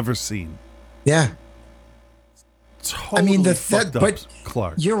I've ever seen. Yeah. Totally fucked up,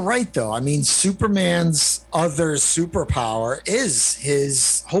 Clark. You're right, though. I mean, Superman's other superpower is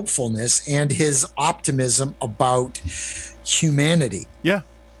his hopefulness and his optimism about humanity. Yeah.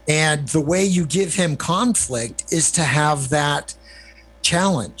 And the way you give him conflict is to have that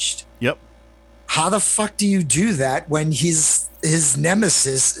challenged. Yep. How the fuck do you do that when his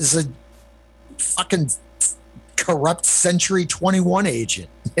nemesis is a fucking corrupt Century 21 agent?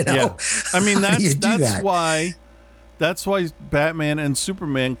 Yeah. I mean, that's why Batman and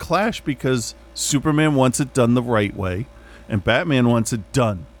Superman clash, because Superman wants it done the right way and Batman wants it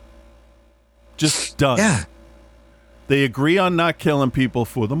done. Just done. Yeah. They agree on not killing people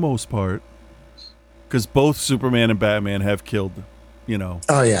for the most part, because both Superman and Batman have killed,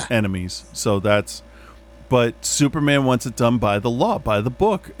 enemies. So but Superman wants it done by the law, by the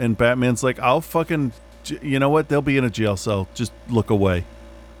book. And Batman's like, I'll fucking, you know what? They'll be in a jail cell. Just look away.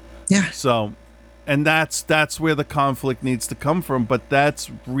 Yeah. So, and that's where the conflict needs to come from, but that's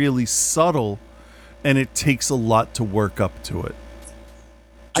really subtle, and it takes a lot to work up to it.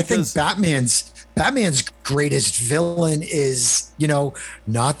 I think Batman's greatest villain is,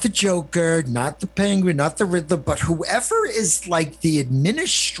 not the Joker, not the Penguin, not the Riddler, but whoever is like the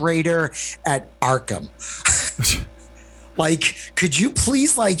administrator at Arkham. Like, could you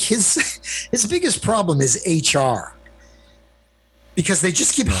please, like, his biggest problem is HR. Because they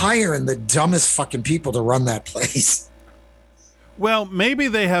just keep hiring the dumbest fucking people to run that place. Well, maybe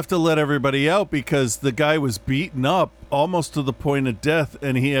they have to let everybody out because the guy was beaten up almost to the point of death,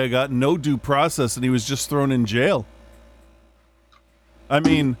 and he had got no due process, and he was just thrown in jail. I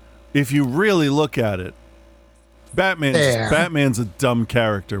mean, if you really look at it, Batman's a dumb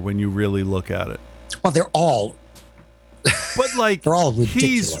character when you really look at it. Well, they're all. But like, they're all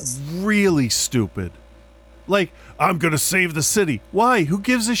ridiculous. He's really stupid. Like, I'm gonna save the city. Why? Who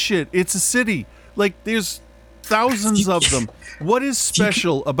gives a shit? It's a city. Like, there's thousands of them. What is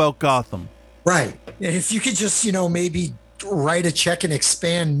special about Gotham? Right. If you could just, maybe write a check and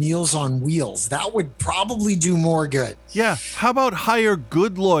expand Meals on Wheels, that would probably do more good. Yeah. How about hire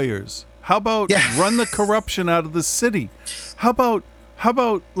good lawyers? How about run the corruption out of the city? How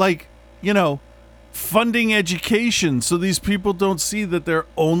about like, funding education so these people don't see that their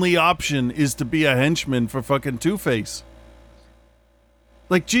only option is to be a henchman for fucking Two-Face?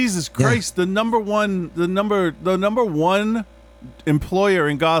 Like, Jesus Christ, the number one employer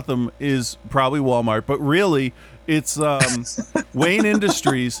in Gotham is probably Walmart, but really it's Wayne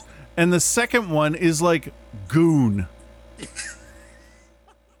Industries, and the second one is like Goon.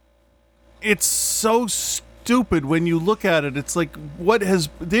 It's so stupid when you look at it. It's like,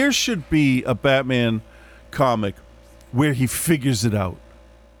 there should be a Batman comic where he figures it out.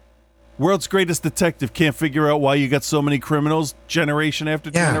 World's greatest detective can't figure out why you got so many criminals generation after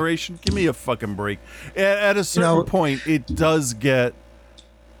generation. Give me a fucking break. At a certain point, it does get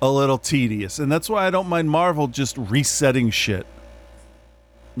a little tedious, and that's why I don't mind Marvel just resetting shit.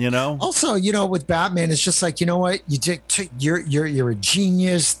 Also, with Batman, it's just like, what, you're a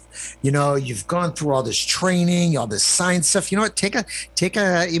genius. You've gone through all this training, all this science stuff. You know what? Take a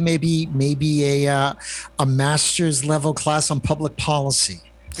maybe a master's level class on public policy.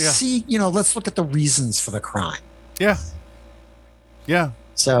 Yeah. See, let's look at the reasons for the crime. Yeah. Yeah.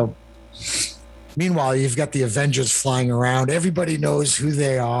 So, meanwhile, you've got the Avengers flying around. Everybody knows who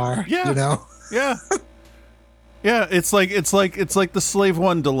they are. Yeah. Yeah. Yeah. It's like the Slave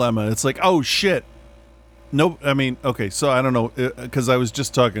One dilemma. It's like, oh shit. No, I mean, okay. So I don't know, because I was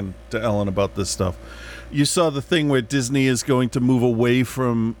just talking to Ellen about this stuff. You saw the thing where Disney is going to move away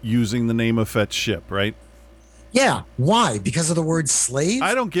from using the name of Fett's ship, right? Yeah. Why? Because of the word slave?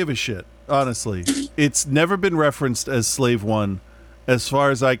 I don't give a shit, honestly. It's never been referenced as Slave One, as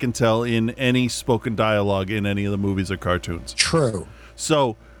far as I can tell, in any spoken dialogue in any of the movies or cartoons. True.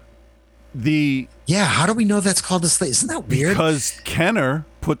 So, how do we know that's called the slave? Isn't that weird? Because Kenner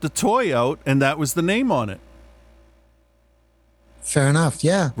put the toy out, and that was the name on it. Fair enough.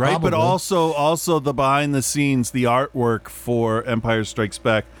 Yeah. Right. Probably. But also the behind the scenes, the artwork for Empire Strikes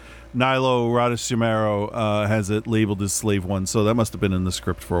Back, Nilo Radisumaro has it labeled as Slave One, so that must have been in the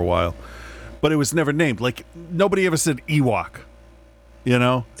script for a while. But it was never named. Like, nobody ever said Ewok,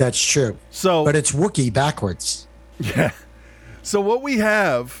 That's true. So, but it's Wookiee backwards. Yeah. So what we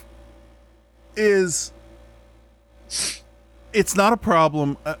have is, it's not a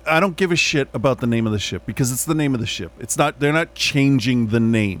problem. I don't give a shit about the name of the ship because it's the name of the ship. They're not changing the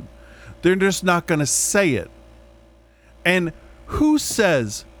name. They're just not going to say it. And who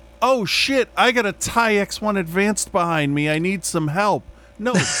says, oh shit, I got a TIE X1 Advanced behind me, I need some help?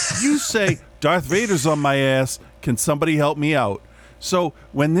 No, you say, Darth Vader's on my ass, can somebody help me out? So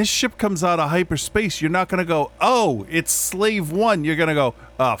when this ship comes out of hyperspace, you're not going to go, oh, it's Slave One. You're going to go,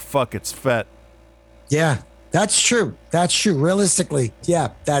 oh, fuck, it's Fett. Yeah, that's true. That's true. Realistically,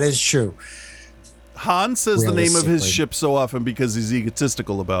 yeah, that is true. Han says the name of his ship so often because he's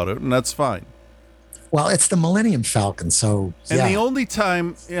egotistical about it, and that's fine. Well, it's the Millennium Falcon, so and the only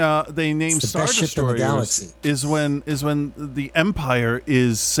time they name Star Destroyers is when the Empire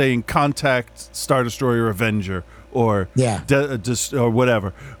is saying contact Star Destroyer Avenger or or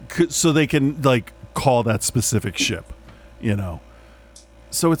whatever, so they can like call that specific ship,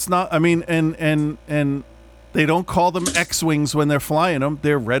 So it's not. I mean, and they don't call them X-wings when they're flying them.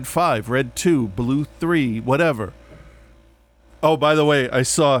 They're Red 5, Red 2, Blue 3, whatever. Oh, by the way, I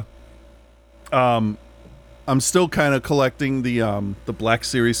saw. I'm still kind of collecting the Black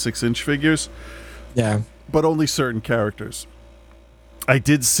Series 6-inch figures. Yeah. But only certain characters. I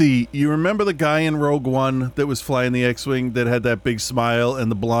did see, you remember the guy in Rogue One that was flying the X-Wing that had that big smile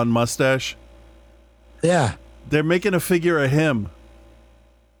and the blonde mustache? Yeah. They're making a figure of him.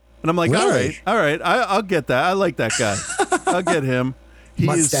 And I'm like, really? all right, I'll get that. I like that guy. I'll get him. He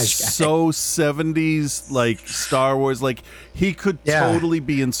mustache is guy. So 70s, like Star Wars. Like, he could totally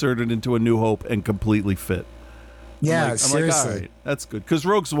be inserted into A New Hope and completely fit. Yeah, I'm seriously. like, all right, that's good. Because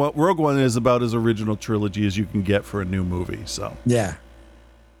Rogue One is about as original trilogy as you can get for a new movie. So yeah.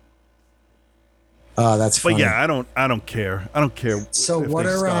 Oh, that's funny. But yeah, I don't care. I don't care. So if what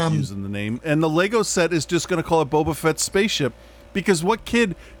they are stop using the name? And the Lego set is just going to call it Boba Fett's spaceship, Because what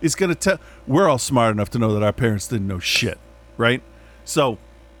kid is going to tell? We're all smart enough to know that our parents didn't know shit, right? So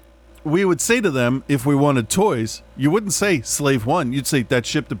we would say to them, if we wanted toys, you wouldn't say Slave One. You'd say that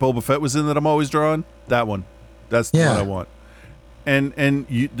ship that Boba Fett was in that I'm always drawing. That one. That's the one I want. And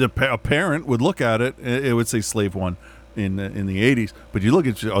a parent would look at it. It would say Slave One in the 80s. But you look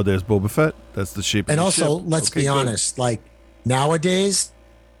at there's Boba Fett. That's the shape. And of the also, ship. let's be honest. Like nowadays,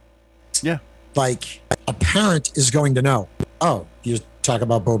 like a parent is going to know. Oh, you talk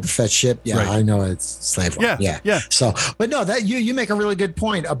about Boba Fett ship. Yeah, Right. I know it's Slave One. Yeah. So, but no, that you make a really good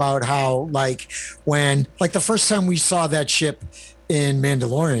point about how like when like the first time we saw that ship in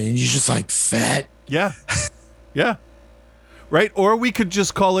Mandalorian, you're just like Fett. Yeah. Yeah. Right? Or we could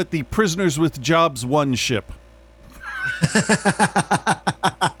just call it the Prisoners with Jobs 1 ship.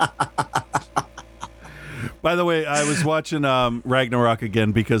 By the way, I was watching Ragnarok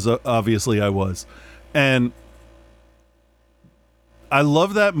again because obviously I was. And I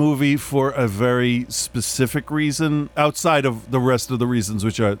love that movie for a very specific reason, outside of the rest of the reasons,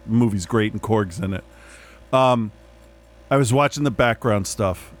 which are movie's great and Korg's in it. I was watching the background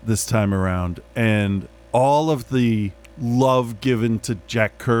stuff this time around, and all of the love given to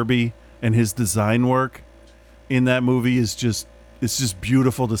Jack Kirby and his design work in that movie is just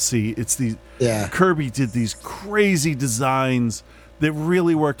beautiful to see. Kirby did these crazy designs that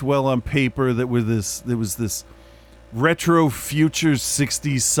really worked well on paper. There was this retro future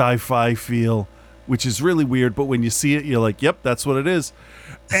 60s sci-fi feel, which is really weird, but when you see it, you're like, yep, that's what it is.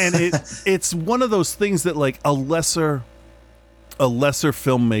 And it's one of those things that like a lesser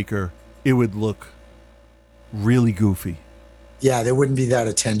filmmaker, it would look really goofy. Yeah, there wouldn't be that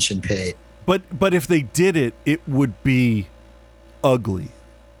attention paid. But if they did it, it would be ugly.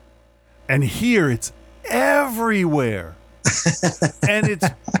 And here it's everywhere. And it's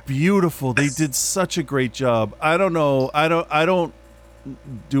beautiful. They did such a great job. I don't know. I don't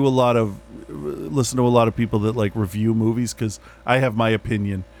listen to a lot of people that like review movies because I have my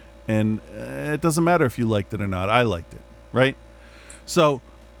opinion, and it doesn't matter if you liked it or not. I liked it, right? So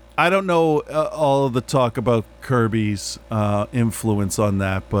I don't know all of the talk about Kirby's influence on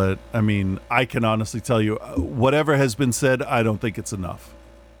that, but I mean, I can honestly tell you, whatever has been said, I don't think it's enough.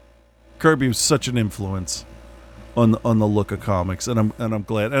 Kirby was such an influence on the look of comics, and I'm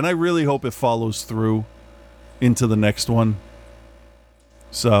glad, and I really hope it follows through into the next one.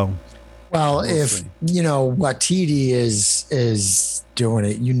 So, well, if you know Watiti is doing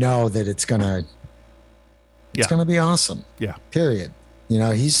it, you know that it's gonna be awesome. Yeah. Period. You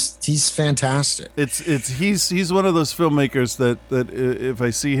know, he's fantastic. He's one of those filmmakers that if I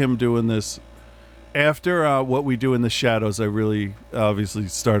see him doing this after What We Do in the Shadows, I really obviously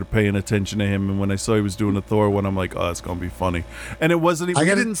started paying attention to him. And when I saw he was doing a Thor one, I'm like, oh, it's gonna be funny. And it wasn't. We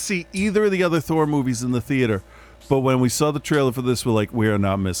didn't see either of the other Thor movies in the theater, but when we saw the trailer for this, we're like, we are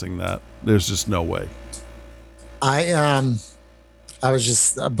not missing that. There's just no way. I was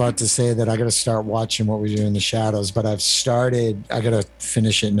just about to say that I got to start watching What We Do in the Shadows, but I got to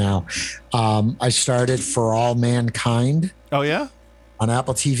finish it now. I started For All Mankind. Oh, yeah? On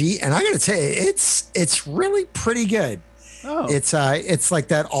Apple TV. And I got to tell you, it's really pretty good. Oh. It's like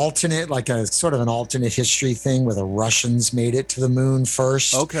that alternate, like a sort of an alternate history thing where the Russians made it to the moon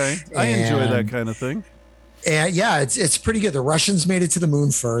first. Okay. I enjoy that kind of thing. And yeah, it's pretty good. The Russians made it to the moon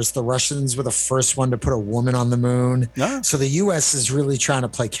first. The Russians were the first one to put a woman on the moon. Yeah. So the U.S. is really trying to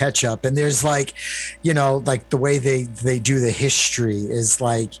play catch up. And there's like, you know, like the way they do the history is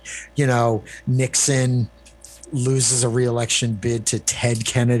like, you know, Nixon loses a re-election bid to Ted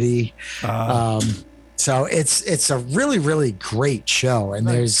Kennedy. So it's a really, really great show. And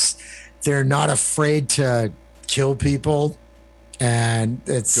they're not afraid to kill people. And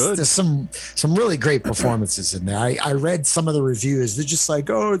there's some really great performances in there. I read some of the reviews. They're just like,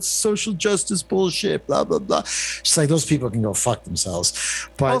 oh, it's social justice bullshit, blah, blah, blah. Just like those people can go fuck themselves.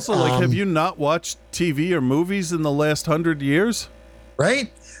 But also, like, have you not watched TV or movies in the last 100 years?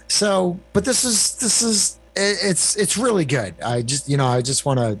 Right. So, but this is it's really good. I just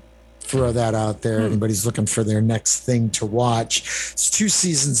want to throw that out there. Anybody's looking for their next thing to watch. It's 2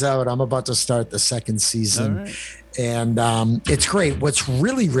 seasons out. I'm about to start the 2nd season. All right. And it's great. What's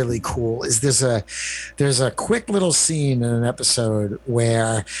really, really cool is there's a quick little scene in an episode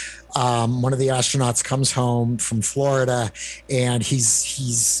where one of the astronauts comes home from Florida and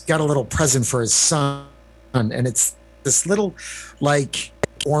he's got a little present for his son, and it's this little like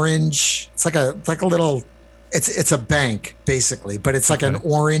orange. It's like a little. It's a bank basically, but it's like an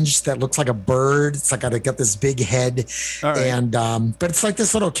orange that looks like a bird. It's like got this big head, and but it's like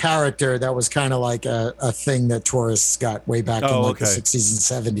this little character that was kind of like a thing that tourists got way back in like the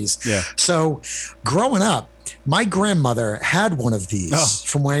 60s and 70s. Yeah. So growing up, my grandmother had one of these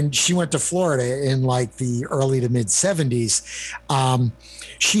from when she went to Florida in like the early to mid 70s.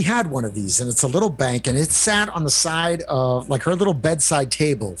 She had one of these, and it's a little bank, and it sat on the side of like her little bedside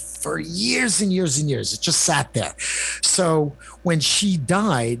table for years and years and years. It just sat there. So when she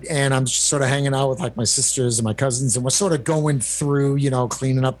died, and I'm just sort of hanging out with like my sisters and my cousins, and we're sort of going through, you know,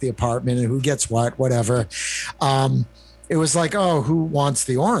 cleaning up the apartment and who gets what, whatever. It was like, oh, who wants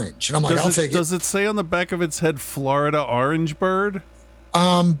the orange? And I'm like, I'll take it. Does it say on the back of its head, Florida Orange Bird?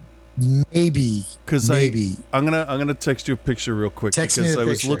 Maybe. Because maybe. I'm gonna text you a picture real quick. Text me because the I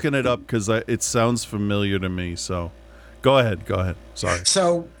was picture. looking it up because it sounds familiar to me. So, go ahead. Sorry.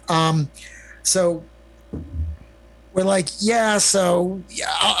 So we're like, yeah. So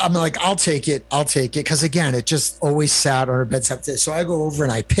yeah, I'm like, I'll take it. Because again, it just always sat on her bedside. So I go over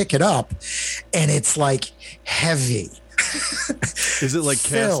and I pick it up, and it's like heavy. Is it like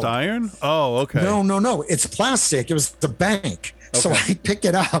Filled. cast iron? Oh, okay. No. It's plastic. It was the bank. So I pick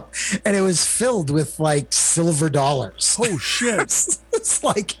it up, and it was filled with like silver dollars. Oh shit! It's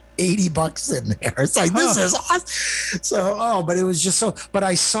like $80 in there. It's like, this is awesome. So, but it was just so. But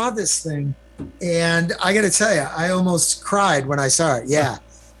I saw this thing, and I got to tell you, I almost cried when I saw it. Yeah.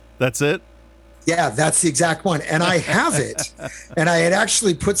 That's it. Yeah, that's the exact one, and I have it. And I had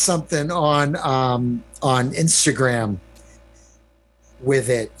actually put something on Instagram with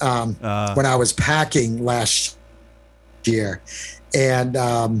it when I was packing last year, and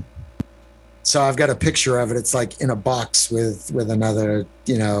so I've got a picture of it. It's like in a box with another,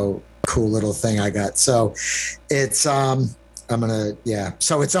 you know, cool little thing I got. So it's so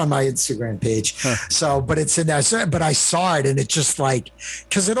it's on my Instagram page. So, but it's in there. So, but I saw it, and it just like,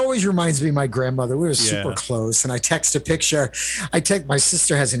 because it always reminds me of my grandmother. We were super close, and I text a picture. My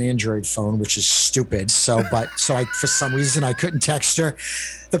sister has an Android phone, which is stupid. So for some reason I couldn't text her.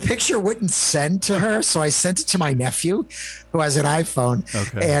 The picture wouldn't send to her, so I sent it to my nephew, who has an iPhone.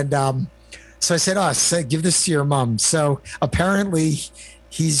 Okay. And so I said, give this to your mom. So apparently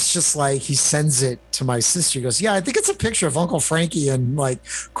he's just like, he sends it to my sister. He goes, yeah, I think it's a picture of Uncle Frankie and like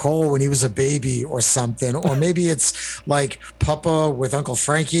Cole when he was a baby or something. Or maybe it's like Papa with Uncle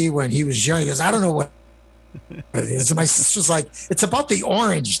Frankie when he was young. He goes, I don't know what it is. And my sister's like, it's about the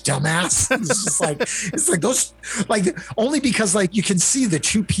orange, dumbass. It's like those, like, only because like you can see the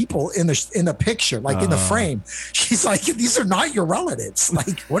two people in the picture, like in the frame. She's like, these are not your relatives.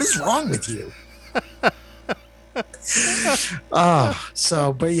 Like, what is wrong with you?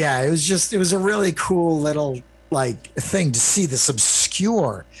 But yeah, it was a really cool little like thing to see, this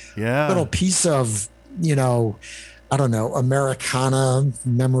obscure little piece of, you know, I don't know, Americana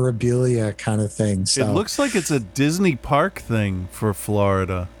memorabilia kind of thing. So it looks like it's a Disney park thing for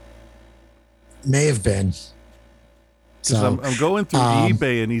Florida. May have been. So I'm going through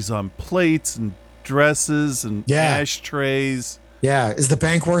eBay, and he's on plates and dresses and ashtrays. Yeah. Is the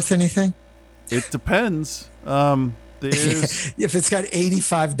bank worth anything? It depends. There's if it's got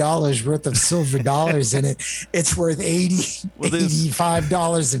 $85 worth of silver dollars in it, it's worth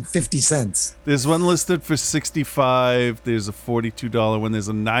 $85.50. There's one listed for $65. There's a $42 one. There's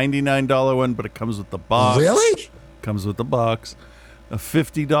a $99 one, but it comes with the box. Really? Comes with the box. A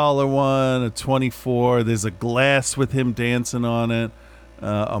 $50 one, a $24. There's a glass with him dancing on it.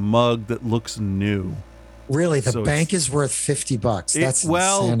 A mug that looks new. Really, the bank is worth $50. That's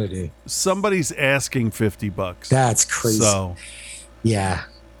insanity. Somebody's asking $50. That's crazy. So, yeah,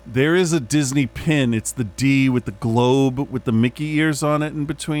 there is a Disney pin. It's the D with the globe with the Mickey ears on it in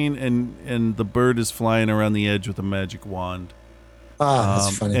between, and the bird is flying around the edge with a magic wand.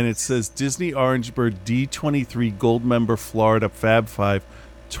 That's funny. And it says Disney Orange Bird D23 Gold Member Florida Fab 5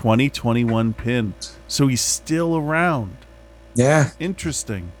 2021 pin. So he's still around. Yeah,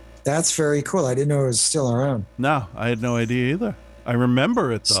 interesting. That's very cool. I didn't know it was still around. No, I had no idea either. I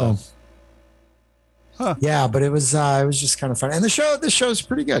remember it though. Yeah, but it was just kind of fun, and the show's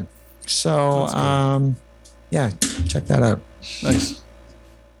pretty good. So yeah, check that out.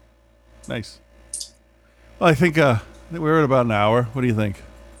 Nice. Well, I think we're at about an hour. What do you think?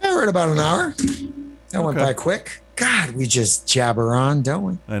 Yeah, we're at about an hour. That went by quick. God, we just jabber on, don't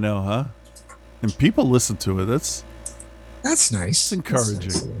we? I know, huh? And people listen to it. That's nice. It's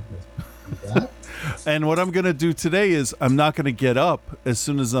encouraging. And what I'm going to do today is I'm not going to get up as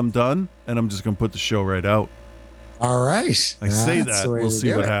soon as I'm done, and I'm just going to put the show right out. All right. I say that. We'll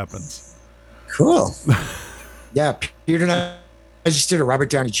see what happens. Cool. Yeah, Peter and I just did a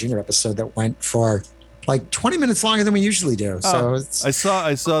Robert Downey Jr. episode that went for like 20 minutes longer than we usually do. So I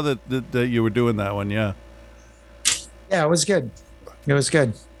saw that you were doing that one, yeah. Yeah, it was good. It was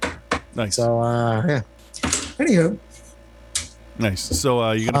good. Nice. So, yeah. Anywho. Nice.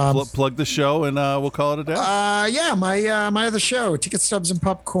 So you're going to plug the show and we'll call it a day? Yeah, my other show, Ticket Stubs and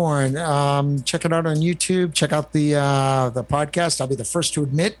Popcorn. Check it out on YouTube. Check out the podcast. I'll be the first to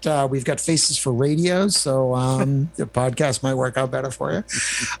admit we've got faces for radio, so the podcast might work out better for you.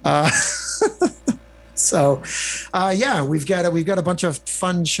 So, yeah, we've got a bunch of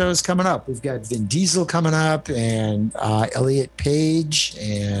fun shows coming up. We've got Vin Diesel coming up, and Elliot Page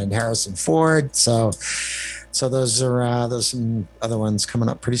and Harrison Ford. So those are some other ones coming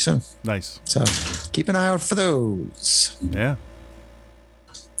up pretty soon. Nice. So keep an eye out for those. Yeah.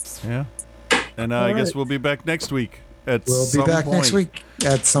 And I guess we'll be back next week. We'll be back next week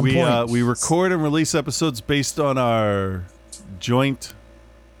at some point. We record and release episodes based on our joint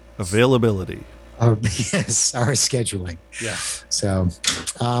availability. Yes, our scheduling. Yeah. So,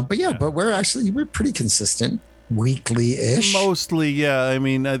 but we're pretty consistent weekly-ish. Mostly, yeah. I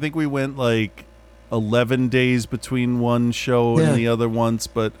mean, I think we went like 11 days between one show and the other once,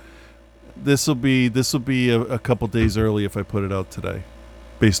 but this will be a couple days early if I put it out today,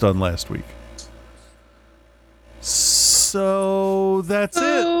 based on last week. So that's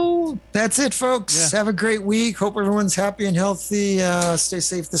it. That's it, folks. Yeah. Have a great week. Hope everyone's happy and healthy. Stay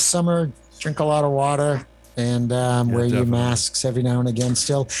safe this summer. Drink a lot of water and wear your masks every now and again.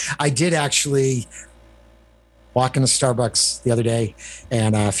 Still, I did actually walk into Starbucks the other day,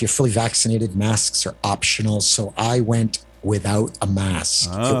 and if you're fully vaccinated, masks are optional. So I went without a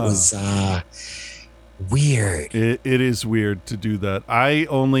mask. It was weird. It is weird to do that. I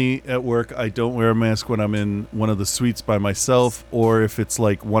only at work, I don't wear a mask when I'm in one of the suites by myself, or if it's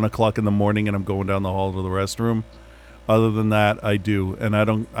like 1 o'clock in the morning and I'm going down the hall to the restroom. Other than that, I do, and I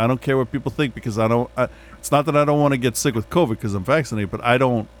don't care what people think, because it's not that I don't want to get sick with COVID because I'm vaccinated, but I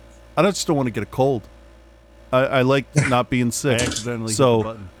just don't want to get a cold. I like not being sick,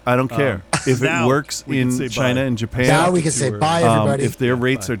 so I don't care if it works in China and Japan. Now we can say bye, everybody. If their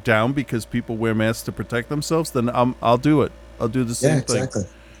rates are down because people wear masks to protect themselves, then I'll do it. I'll do the same thing. Exactly.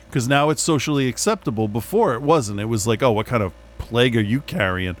 Because now it's socially acceptable. Before it wasn't. It was like, oh, what kind of plague are you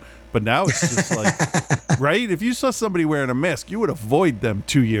carrying? But now it's just like, right? If you saw somebody wearing a mask, you would avoid them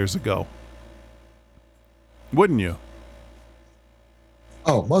 2 years ago. Wouldn't you?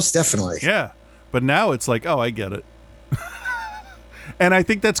 Oh, most definitely. Yeah. But now it's like, oh, I get it. And I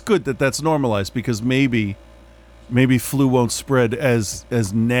think that's good that that's normalized, because maybe flu won't spread as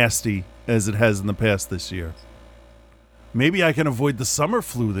nasty as it has in the past this year. Maybe I can avoid the summer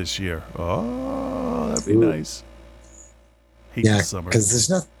flu this year. Oh, that'd be nice. Hate the summer. Because there's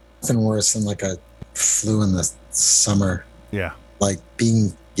nothing worse than like a flu in the summer. Yeah. Like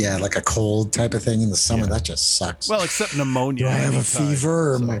being, like a cold type of thing in the summer. That just sucks. Well, except pneumonia. Do I have a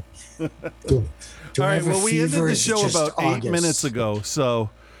fever? Or all right, well, we ended the show about 8 minutes ago, so...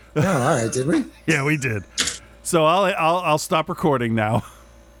 Oh, all right, did we? Yeah, we did. So I'll stop recording now,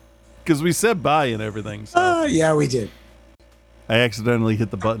 because we said bye and everything. So. Yeah, we did. I accidentally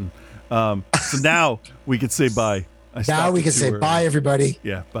hit the button. So now we could say bye. Now we can say bye, everybody.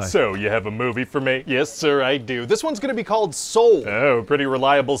 Yeah, bye. So, you have a movie for me? Yes, sir, I do. This one's gonna be called Soul. Oh, pretty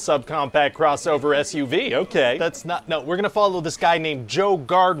reliable subcompact crossover SUV. Okay. No, we're gonna follow this guy named Joe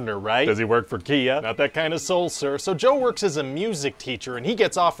Gardner, right? Does he work for Kia? Not that kind of soul, sir. So Joe works as a music teacher, and he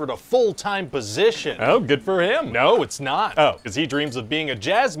gets offered a full-time position. Oh, good for him. No, it's not. Oh, because he dreams of being a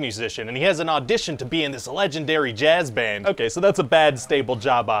jazz musician, and he has an audition to be in this legendary jazz band. Okay, so that's a bad, stable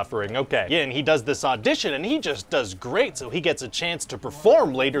job offering. Okay. Yeah, and he does this audition, and he just does great, so he gets a chance to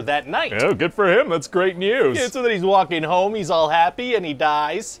perform later that night. Oh, good for him. That's great news. Yeah, so then he's walking home, he's all happy, and he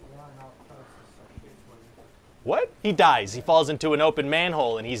dies. What? He dies. He falls into an open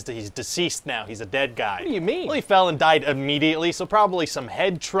manhole, and he's deceased now. He's a dead guy. What do you mean? Well, he fell and died immediately, so probably some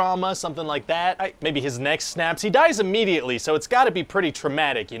head trauma, something like that. Maybe his neck snaps. He dies immediately, so it's got to be pretty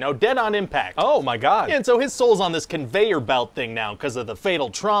traumatic, you know? Dead on impact. Oh, my God. Yeah, and so his soul's on this conveyor belt thing now because of the fatal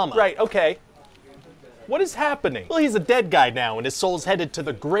trauma. Right, okay. What is happening? Well, he's a dead guy now, and his soul's headed to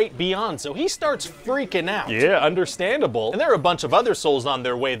the great beyond, so he starts freaking out. Yeah, understandable. And there are a bunch of other souls on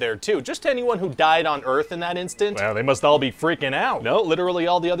their way there, too. Just anyone who died on Earth in that instant. Well, they must all be freaking out. No, literally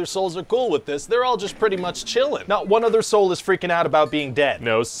all the other souls are cool with this. They're all just pretty much chilling. Not one other soul is freaking out about being dead.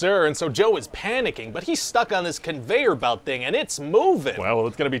 No, sir. And so Joe is panicking, but he's stuck on this conveyor belt thing, and it's moving. Well,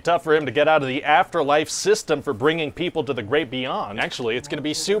 it's going to be tough for him to get out of the afterlife system for bringing people to the great beyond. Actually, it's going to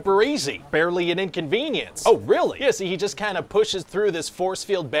be super easy. Barely an inconvenience. convenience. Oh, really? Yeah, see, he just kind of pushes through this force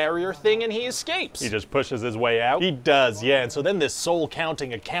field barrier thing and he escapes. He just pushes his way out? He does, yeah, and so then this soul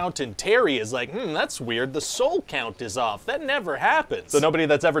counting accountant, Terry, is like, that's weird, the soul count is off. That never happens. So nobody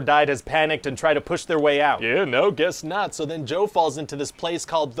that's ever died has panicked and tried to push their way out? Yeah, no, guess not. So then Joe falls into this place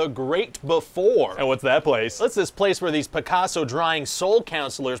called The Great Before. And what's that place? It's this place where these Picasso drawing soul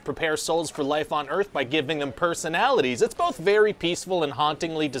counselors prepare souls for life on Earth by giving them personalities. It's both very peaceful and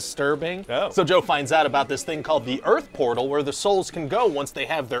hauntingly disturbing. Oh. So Joe finds out about this thing called the Earth Portal where the souls can go once they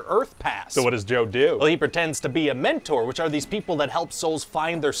have their Earth Pass. So what does Joe do? Well, he pretends to be a mentor, which are these people that help souls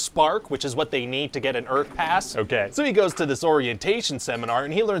find their spark, which is what they need to get an Earth Pass. Okay. So he goes to this orientation seminar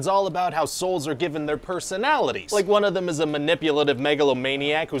and he learns all about how souls are given their personalities. Like one of them is a manipulative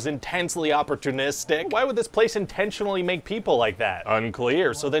megalomaniac who's intensely opportunistic. Why would this place intentionally make people like that?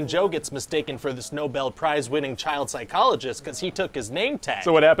 Unclear. So then Joe gets mistaken for this Nobel Prize winning child psychologist because he took his name tag.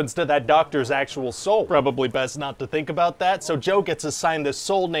 So what happens to that doctor's actual soul? Probably best not to think about that. So Joe gets assigned this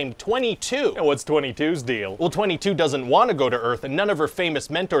soul named 22. And what's 22's deal? Well, 22 doesn't want to go to Earth and none of her famous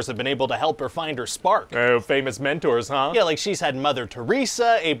mentors have been able to help her find her spark. Oh, famous mentors, huh? Yeah, like she's had Mother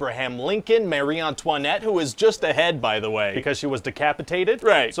Teresa, Abraham Lincoln, Marie Antoinette, who is just ahead, by the way, because she was decapitated.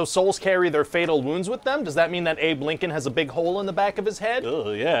 Right. So souls carry their fatal wounds with them? Does that mean that Abe Lincoln has a big hole in the back of his head?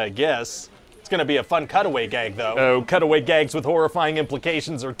 Oh, yeah, I guess. It's gonna be a fun cutaway gag, though. Oh, cutaway gags with horrifying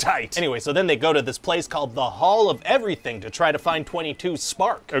implications are tight. Anyway, so then they go to this place called the Hall of Everything to try to find 22's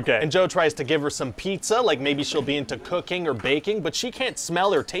spark. Okay. And Joe tries to give her some pizza, like maybe she'll be into cooking or baking, but she can't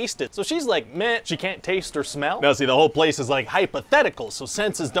smell or taste it. So she's like, meh, she can't taste or smell? Now see, the whole place is like hypothetical, so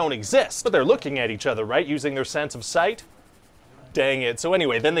senses don't exist. But they're looking at each other, right? Using their sense of sight? Dang it. So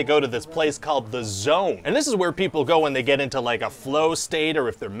anyway, then they go to this place called The Zone. And this is where people go when they get into like a flow state or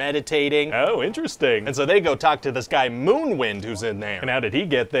if they're meditating. Oh, interesting. And so they go talk to this guy Moonwind who's in there. And how did he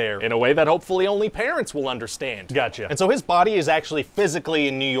get there? In a way that hopefully only parents will understand. Gotcha. And so his body is actually physically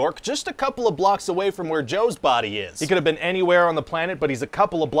in New York, just a couple of blocks away from where Joe's body is. He could have been anywhere on the planet, but he's a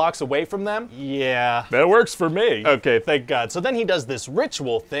couple of blocks away from them? Yeah. That works for me. Okay, thank God. So then he does this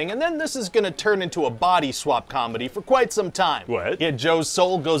ritual thing, and then this is gonna turn into a body swap comedy for quite some time. What? Yeah, Joe's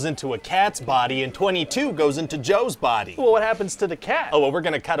soul goes into a cat's body and 22 goes into Joe's body. Well, what happens to the cat? Oh, well, we're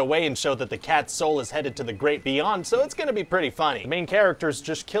gonna cut away and show that the cat's soul is headed to the great beyond, so it's gonna be pretty funny. The main characters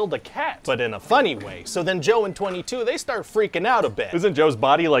just killed a cat, but in a funny way. So then Joe and 22, they start freaking out a bit. Isn't Joe's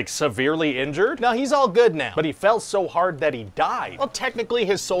body like severely injured? No, he's all good now, but he fell so hard that he died. Well, technically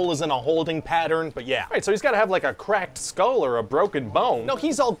his soul is in a holding pattern, but yeah. Right, so he's gotta have like a cracked skull or a broken bone. No,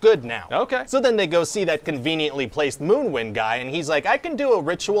 he's all good now. Okay. So then they go see that conveniently placed Moonwind guy, and he's like, I can do a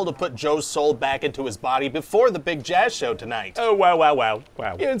ritual to put Joe's soul back into his body before the big jazz show tonight. Oh, wow, wow, wow,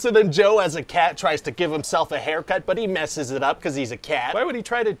 wow. Yeah, and so then Joe, as a cat, tries to give himself a haircut, but he messes it up because he's a cat. Why would he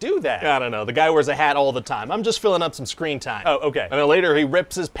try to do that? I don't know. The guy wears a hat all the time. I'm just filling up some screen time. Oh, okay. And then later he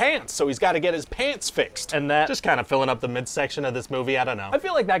rips his pants, so he's got to get his pants fixed. And that, just kind of filling up the midsection of this movie, I don't know. I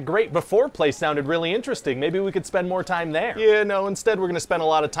feel like that Great Before place sounded really interesting. Maybe we could spend more time there. Yeah, no, instead we're going to spend a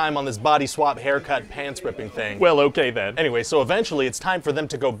lot of time on this body swap haircut pants ripping thing. Well, okay then. Anyway, so eventually it's time for them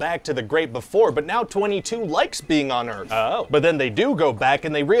to go back to the Great Before, but now 22 likes being on Earth. Oh. But then they do go back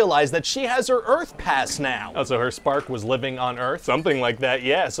and they realize that she has her Earth Pass now. Oh, so her spark was living on Earth? Something like that,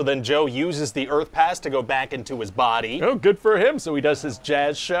 yeah. So then Joe uses the Earth Pass to go back into his body. Oh, good for him. So he does his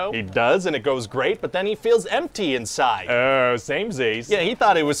jazz show. He does, and it goes great, but then he feels empty inside. Oh, samesies. Yeah, he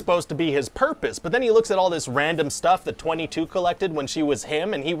thought it was supposed to be his purpose, but then he looks at all this random stuff that 22 collected when she was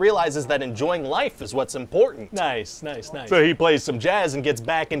him, and he realizes that enjoying life is what's important. Nice, nice, nice. So he plays some jazz and gets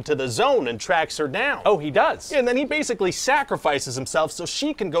back into the zone and tracks her down. Oh, he does. Yeah, and then he basically sacrifices himself so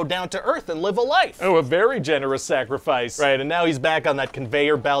she can go down to Earth and live a life. Oh, a very generous sacrifice. Right, and now he's back on that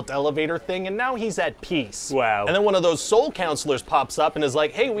conveyor belt elevator thing, and now he's at peace. Wow. And then one of those soul counselors pops up and is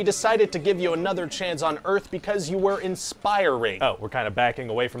like, hey, we decided to give you another chance on Earth because you were inspiring. Oh, we're kind of backing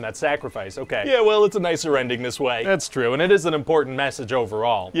away from that sacrifice. Okay. Yeah, well, it's a nicer ending this way. That's true, and it is an important message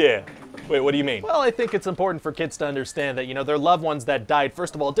overall. Yeah. Wait, what do you mean? Well, I think it's important for kids to understand that, you know, their loved ones that died,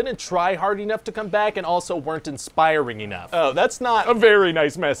 first of all, didn't try hard enough to come back and also weren't inspiring enough. Oh, that's not a very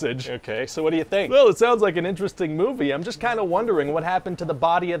nice message. Okay, so what do you think? Well, it sounds like an interesting movie. I'm just kind of wondering what happened to the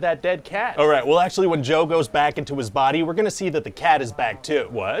body of that dead cat. All right, well, actually, when Joe goes back into his body, we're going to see that the cat is back too.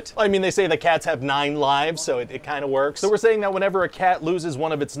 What? I mean, they say that cats have 9 lives, so it kind of works. So we're saying that whenever a cat loses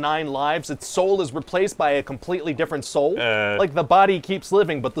one of its 9 lives, its soul is replaced by a completely different soul. Like the body keeps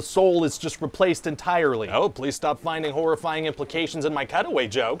living, but the soul is just replaced entirely. Oh, please stop finding horrifying implications in my cutaway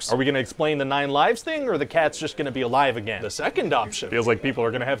jokes. Are we going to explain the 9 lives thing, or the cat's just going to be alive again? The second option. Feels like people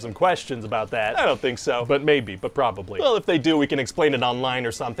are going to have some questions about that. I don't think so, but maybe, but probably. Well, if they do, we can explain it online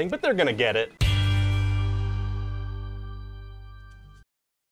or something, but they're going to get it.